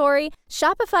inventory,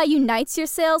 Shopify unites your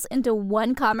sales into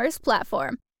one commerce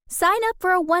platform. Sign up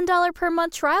for a $1 per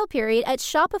month trial period at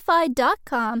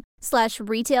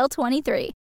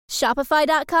shopify.com/retail23.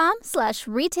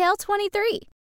 Shopify.com/retail23.